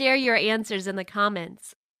 Share your answers in the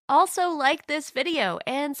comments. Also, like this video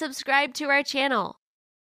and subscribe to our channel.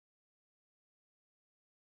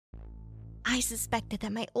 I suspected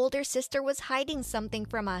that my older sister was hiding something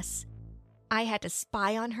from us. I had to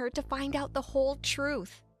spy on her to find out the whole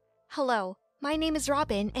truth. Hello, my name is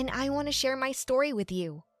Robin, and I want to share my story with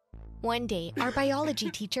you. One day, our biology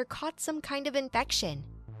teacher caught some kind of infection.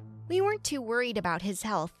 We weren't too worried about his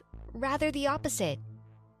health, rather the opposite.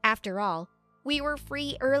 After all, we were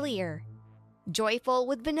free earlier. Joyful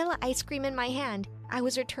with vanilla ice cream in my hand, I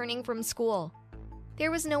was returning from school.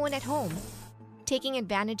 There was no one at home. Taking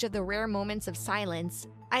advantage of the rare moments of silence,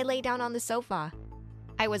 I lay down on the sofa.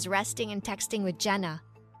 I was resting and texting with Jenna,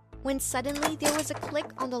 when suddenly there was a click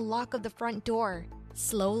on the lock of the front door.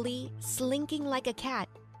 Slowly, slinking like a cat,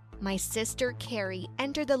 my sister Carrie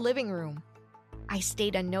entered the living room. I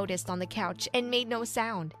stayed unnoticed on the couch and made no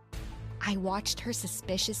sound. I watched her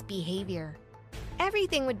suspicious behavior.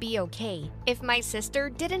 Everything would be okay if my sister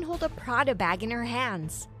didn't hold a Prada bag in her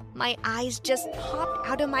hands. My eyes just popped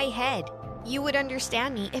out of my head. You would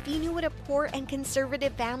understand me if you knew what a poor and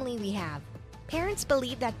conservative family we have. Parents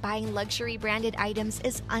believe that buying luxury branded items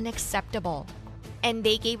is unacceptable. And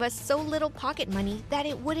they gave us so little pocket money that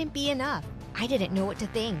it wouldn't be enough. I didn't know what to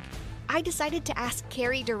think. I decided to ask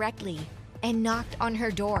Carrie directly and knocked on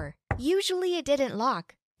her door. Usually it didn't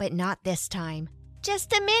lock, but not this time.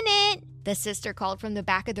 "Just a minute," the sister called from the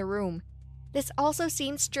back of the room. This also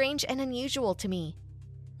seemed strange and unusual to me.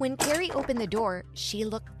 When Carrie opened the door, she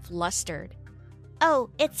looked flustered. "Oh,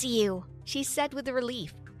 it's you," she said with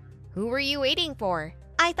relief. "Who were you waiting for?"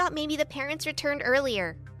 "I thought maybe the parents returned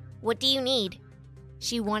earlier. What do you need?"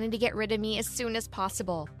 She wanted to get rid of me as soon as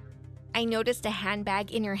possible. I noticed a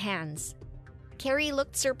handbag in her hands. Carrie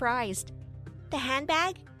looked surprised. "The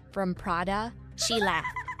handbag? From Prada?" She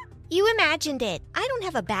laughed. "You imagined it. I don't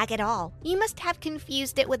have a bag at all. You must have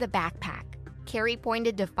confused it with a backpack." Carrie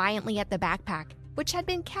pointed defiantly at the backpack, which had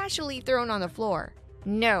been casually thrown on the floor.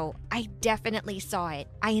 "No, I definitely saw it,"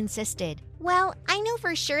 I insisted. "Well, I know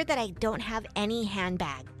for sure that I don't have any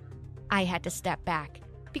handbag." I had to step back,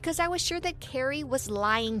 because I was sure that Carrie was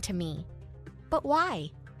lying to me. But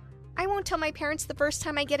why? I won't tell my parents the first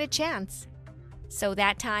time I get a chance. So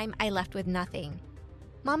that time, I left with nothing.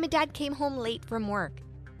 Mom and Dad came home late from work,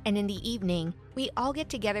 and in the evening, we all get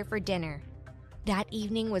together for dinner. That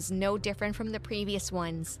evening was no different from the previous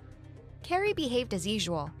ones. Carrie behaved as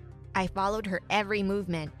usual. I followed her every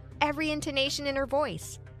movement, every intonation in her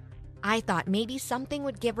voice. I thought maybe something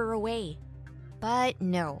would give her away. But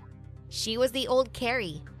no, she was the old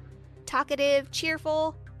Carrie. Talkative,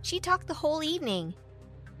 cheerful, she talked the whole evening.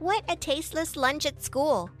 What a tasteless lunch at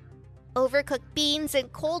school. Overcooked beans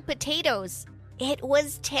and cold potatoes. It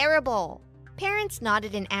was terrible. Parents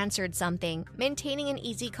nodded and answered something, maintaining an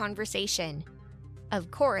easy conversation. Of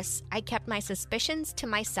course, I kept my suspicions to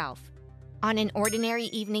myself. On an ordinary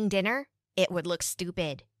evening dinner, it would look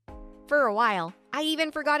stupid. For a while, I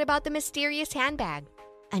even forgot about the mysterious handbag,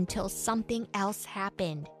 until something else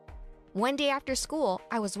happened. One day after school,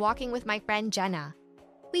 I was walking with my friend Jenna.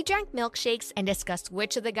 We drank milkshakes and discussed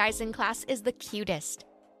which of the guys in class is the cutest.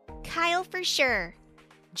 "Kyle for sure."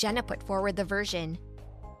 Jenna put forward the version.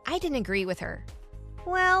 I didn't agree with her.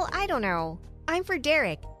 "Well, I don't know. I'm for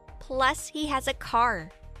Derek. Plus, he has a car."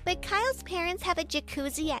 But Kyle's parents have a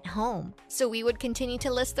jacuzzi at home, so we would continue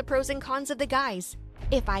to list the pros and cons of the guys.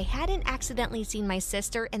 If I hadn't accidentally seen my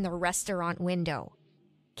sister in the restaurant window.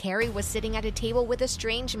 Carrie was sitting at a table with a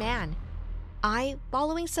strange man. I,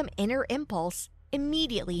 following some inner impulse,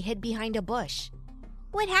 immediately hid behind a bush.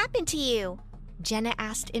 "What happened to you?" Jenna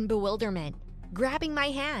asked in bewilderment, grabbing my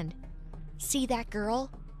hand. "See that girl?"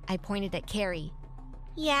 I pointed at Carrie.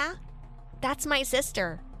 "Yeah." "That's my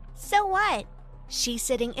sister." "So what?" "She's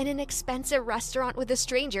sitting in an expensive restaurant with a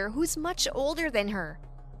stranger who's much older than her.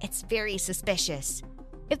 It's very suspicious.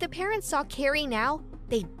 If the parents saw Carrie now,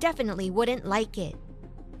 they definitely wouldn't like it."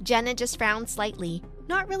 Jenna just frowned slightly,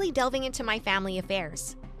 not really delving into my family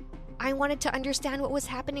affairs. I wanted to understand what was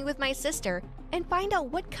happening with my sister and find out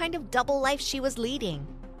what kind of double life she was leading.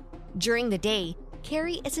 During the day,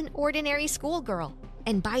 Carrie is an ordinary schoolgirl,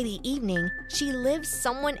 and by the evening, she lives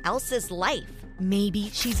someone else's life. Maybe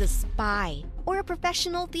she's a spy or a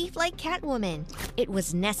professional thief like Catwoman. It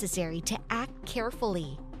was necessary to act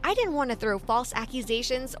carefully. I didn't want to throw false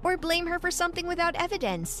accusations or blame her for something without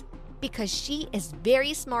evidence, because she is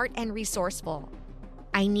very smart and resourceful.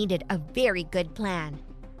 I needed a very good plan.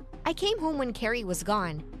 I came home when Carrie was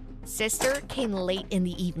gone. Sister came late in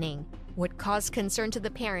the evening, what caused concern to the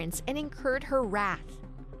parents and incurred her wrath.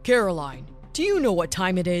 "Caroline, do you know what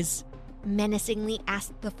time it is?" Menacingly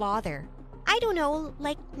asked the father. "I don't know,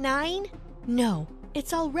 like 9? "No,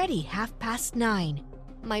 it's already 9:30.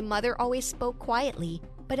 My mother always spoke quietly,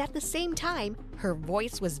 but at the same time, her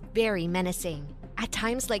voice was very menacing. At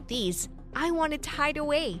times like these, I wanted to hide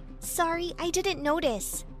away. "Sorry, I didn't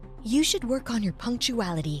notice." "You should work on your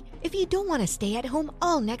punctuality if you don't want to stay at home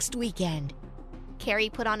all next weekend." Carrie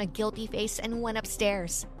put on a guilty face and went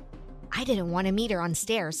upstairs. I didn't want to meet her on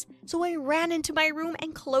stairs, so I ran into my room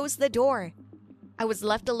and closed the door. I was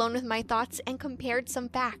left alone with my thoughts and compared some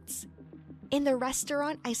facts. In the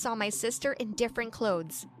restaurant, I saw my sister in different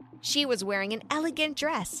clothes. She was wearing an elegant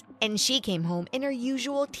dress, and she came home in her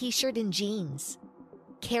usual t-shirt and jeans.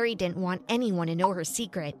 Carrie didn't want anyone to know her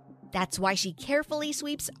secret. That's why she carefully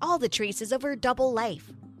sweeps all the traces of her double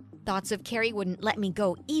life. Thoughts of Carrie wouldn't let me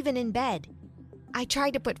go even in bed. I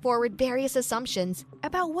tried to put forward various assumptions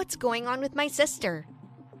about what's going on with my sister.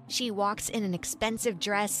 She walks in an expensive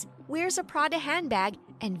dress, wears a Prada handbag,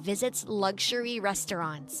 and visits luxury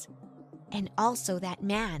restaurants. And also that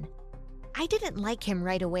man. I didn't like him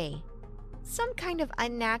right away. Some kind of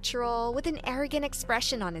unnatural, with an arrogant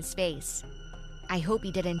expression on his face. I hope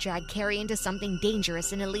he didn't drag Carrie into something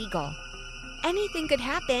dangerous and illegal. Anything could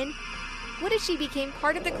happen. What if she became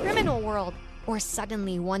part of the criminal world, or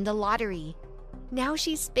suddenly won the lottery? Now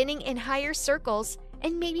she's spinning in higher circles,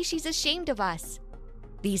 and maybe she's ashamed of us.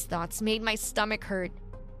 These thoughts made my stomach hurt.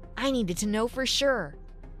 I needed to know for sure.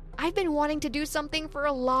 I've been wanting to do something for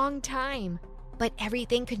a long time, but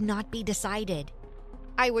everything could not be decided.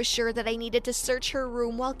 I was sure that I needed to search her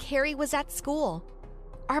room while Carrie was at school.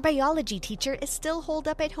 Our biology teacher is still holed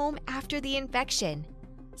up at home after the infection,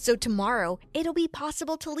 so tomorrow it'll be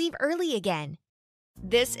possible to leave early again.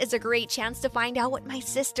 This is a great chance to find out what my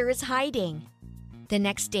sister is hiding. The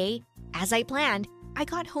next day, as I planned, I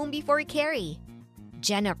got home before Carrie.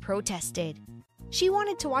 Jenna protested. She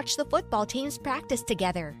wanted to watch the football teams practice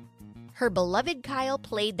together. Her beloved Kyle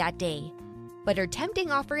played that day, but her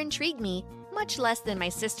tempting offer intrigued me much less than my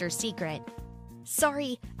sister's secret.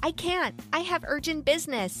 Sorry, I can't. I have urgent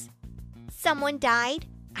business. Someone died?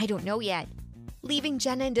 I don't know yet. Leaving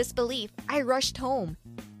Jenna in disbelief, I rushed home.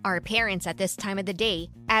 Our parents at this time of the day,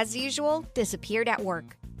 as usual, disappeared at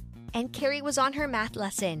work. And Carrie was on her math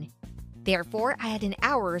lesson. Therefore, I had an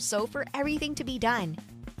hour or so for everything to be done.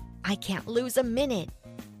 I can't lose a minute.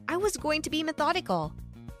 I was going to be methodical.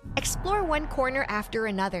 Explore one corner after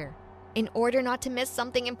another, in order not to miss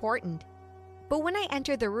something important. But when I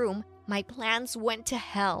entered the room, my plans went to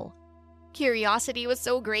hell. Curiosity was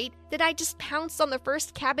so great that I just pounced on the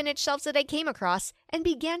first cabinet shelves that I came across and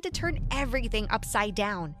began to turn everything upside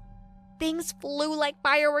down. Things flew like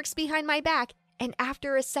fireworks behind my back, and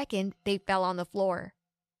after a second, they fell on the floor.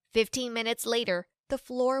 15 minutes later, the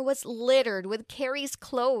floor was littered with Carrie's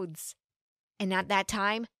clothes. And at that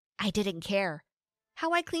time, I didn't care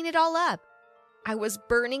how I clean it all up. I was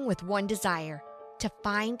burning with one desire, to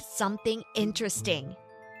find something interesting.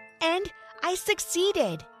 And I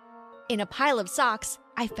succeeded. In a pile of socks,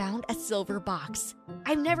 I found a silver box.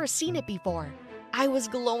 I've never seen it before. I was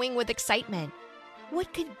glowing with excitement.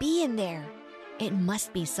 What could be in there? It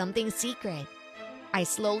must be something secret. I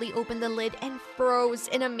slowly opened the lid and froze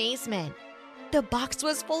in amazement. The box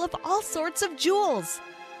was full of all sorts of jewels.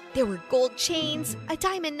 There were gold chains, a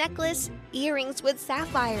diamond necklace, earrings with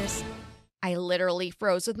sapphires. I literally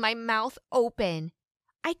froze with my mouth open.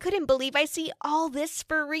 I couldn't believe I see all this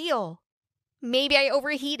for real. Maybe I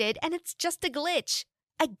overheated and it's just a glitch,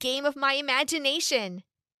 a game of my imagination.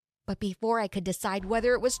 But before I could decide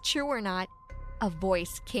whether it was true or not, a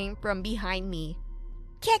voice came from behind me.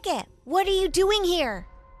 Keke, what are you doing here?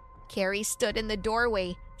 Carrie stood in the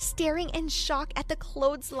doorway, staring in shock at the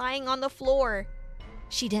clothes lying on the floor.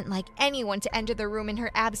 She didn't like anyone to enter the room in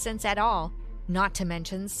her absence at all, not to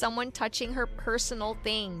mention someone touching her personal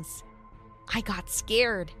things. I got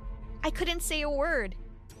scared. I couldn't say a word.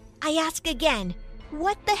 I ask again,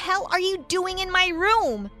 what the hell are you doing in my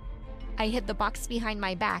room? I hid the box behind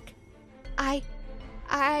my back. I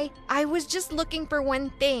was just looking for one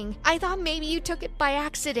thing. I thought maybe you took it by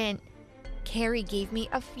accident. Carrie gave me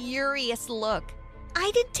a furious look. I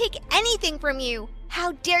didn't take anything from you.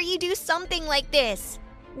 How dare you do something like this?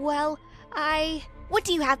 Well, What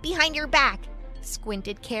do you have behind your back?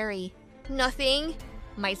 Squinted Carrie. Nothing.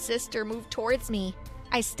 My sister moved towards me.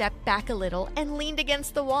 I stepped back a little and leaned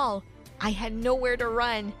against the wall. I had nowhere to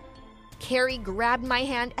run. Carrie grabbed my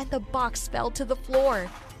hand and the box fell to the floor.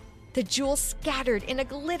 The jewels scattered in a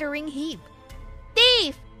glittering heap.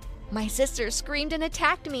 Thief! My sister screamed and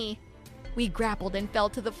attacked me. We grappled and fell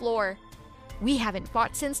to the floor. We haven't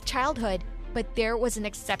fought since childhood, but there was an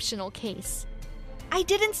exceptional case. I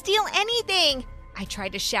didn't steal anything! I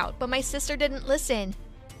tried to shout, but my sister didn't listen.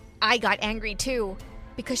 I got angry too,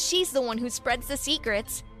 because she's the one who spreads the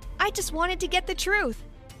secrets. I just wanted to get the truth.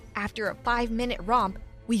 After a 5-minute romp,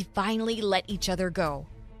 we finally let each other go.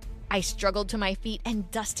 I struggled to my feet and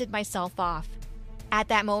dusted myself off. At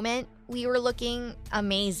that moment, we were looking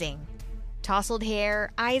amazing. Tousled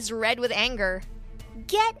hair, eyes red with anger.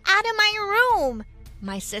 Get out of my room!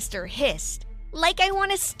 My sister hissed. Like I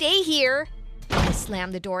want to stay here. I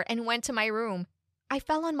slammed the door and went to my room. I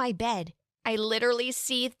fell on my bed. I literally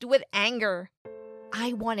seethed with anger.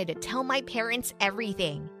 I wanted to tell my parents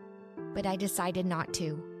everything, but I decided not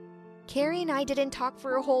to. Carrie and I didn't talk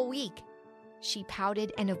for a whole week. She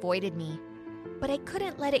pouted and avoided me, but I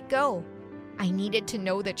couldn't let it go. I needed to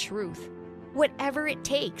know the truth, whatever it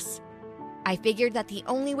takes. I figured that the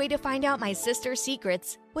only way to find out my sister's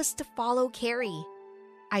secrets was to follow Carrie.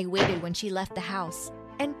 I waited when she left the house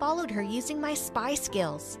and followed her using my spy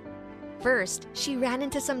skills. First, she ran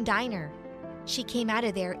into some diner. She came out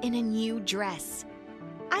of there in a new dress.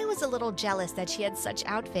 I was a little jealous that she had such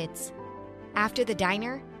outfits. After the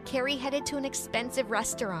diner, Carrie headed to an expensive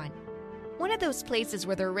restaurant. One of those places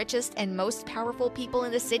where the richest and most powerful people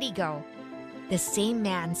in the city go. The same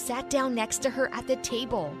man sat down next to her at the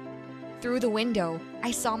table. Through the window,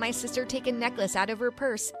 I saw my sister take a necklace out of her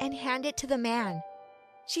purse and hand it to the man.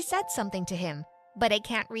 She said something to him, but I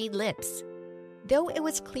can't read lips. Though it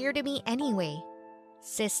was clear to me anyway.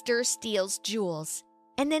 Sister steals jewels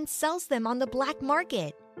and then sells them on the black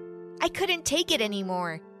market. I couldn't take it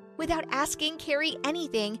anymore. Without asking Carrie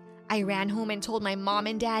anything, I ran home and told my mom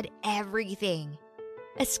and dad everything.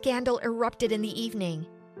 A scandal erupted in the evening,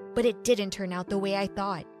 but it didn't turn out the way I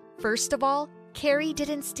thought. First of all, Carrie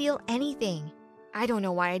didn't steal anything. I don't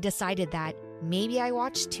know why I decided that. Maybe I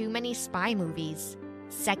watched too many spy movies.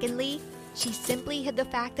 Secondly, she simply hid the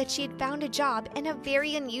fact that she had found a job, and a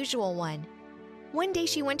very unusual one. One day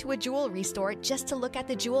she went to a jewelry store just to look at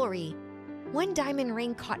the jewelry. One diamond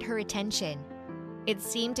ring caught her attention. It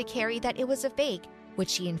seemed to Carrie that it was a fake, which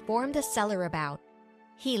she informed the seller about.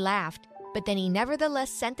 He laughed, but then he nevertheless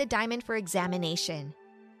sent the diamond for examination.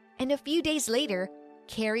 And a few days later,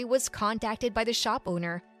 Carrie was contacted by the shop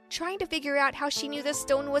owner, trying to figure out how she knew the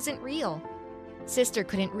stone wasn't real. Sister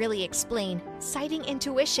couldn't really explain, citing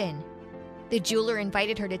intuition. The jeweler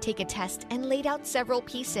invited her to take a test and laid out several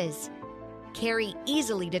pieces. Carrie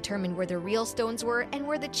easily determined where the real stones were and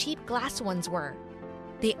where the cheap glass ones were.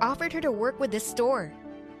 They offered her to work with the store,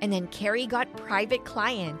 and then Carrie got private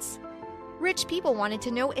clients. Rich people wanted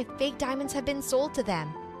to know if fake diamonds had been sold to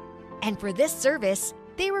them. And for this service,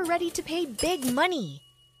 they were ready to pay big money.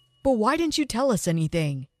 But why didn't you tell us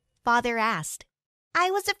anything? Father asked.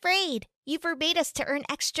 I was afraid. You forbade us to earn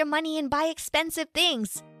extra money and buy expensive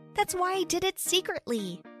things. That's why I did it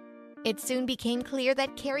secretly. It soon became clear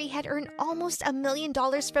that Carrie had earned almost $1 million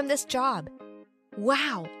from this job.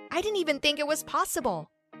 Wow, I didn't even think it was possible.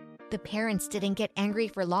 The parents didn't get angry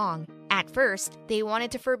for long. At first, they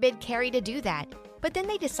wanted to forbid Carrie to do that, but then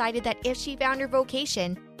they decided that if she found her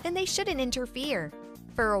vocation, then they shouldn't interfere.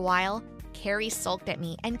 For a while, Carrie sulked at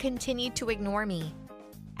me and continued to ignore me.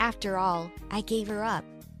 After all, I gave her up.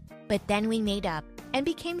 But then we made up and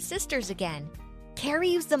became sisters again. Carrie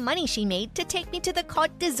used the money she made to take me to the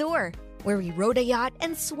Côte d'Azur, where we rode a yacht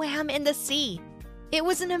and swam in the sea. It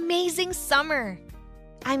was an amazing summer.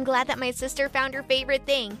 I'm glad that my sister found her favorite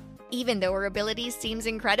thing, even though her abilities seems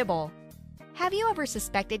incredible. Have you ever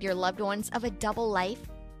suspected your loved ones of a double life?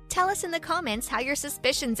 Tell us in the comments how your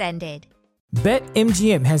suspicions ended.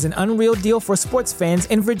 BetMGM has an unreal deal for sports fans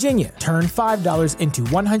in Virginia. Turn $5 into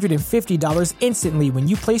 $150 instantly when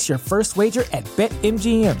you place your first wager at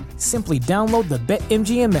BetMGM. Simply download the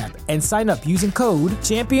BetMGM app and sign up using code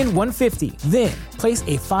Champion150. Then, place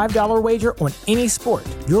a $5 wager on any sport.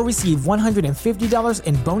 You'll receive $150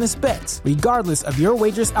 in bonus bets, regardless of your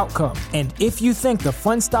wager's outcome. And if you think the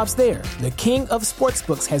fun stops there, the king of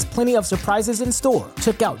sportsbooks has plenty of surprises in store.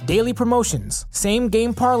 Check out daily promotions,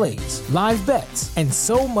 same-game parlays, live bets, and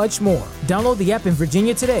so much more. Download the app in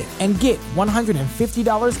Virginia today and get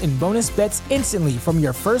 $150 in bonus bets instantly from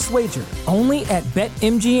your first wager. Only at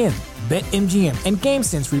BetMGM. BetMGM and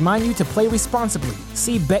GameSense remind you to play responsibly.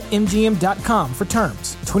 See BetMGM.com for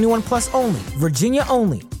terms. 21 plus only. Virginia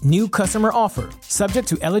only. New customer offer. Subject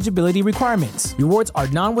to eligibility requirements. Rewards are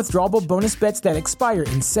non-withdrawable bonus bets that expire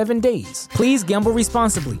in 7 days. Please gamble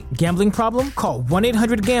responsibly. Gambling problem? Call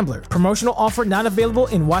 1-800-GAMBLER. Promotional offer not available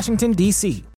in Washington, D.C.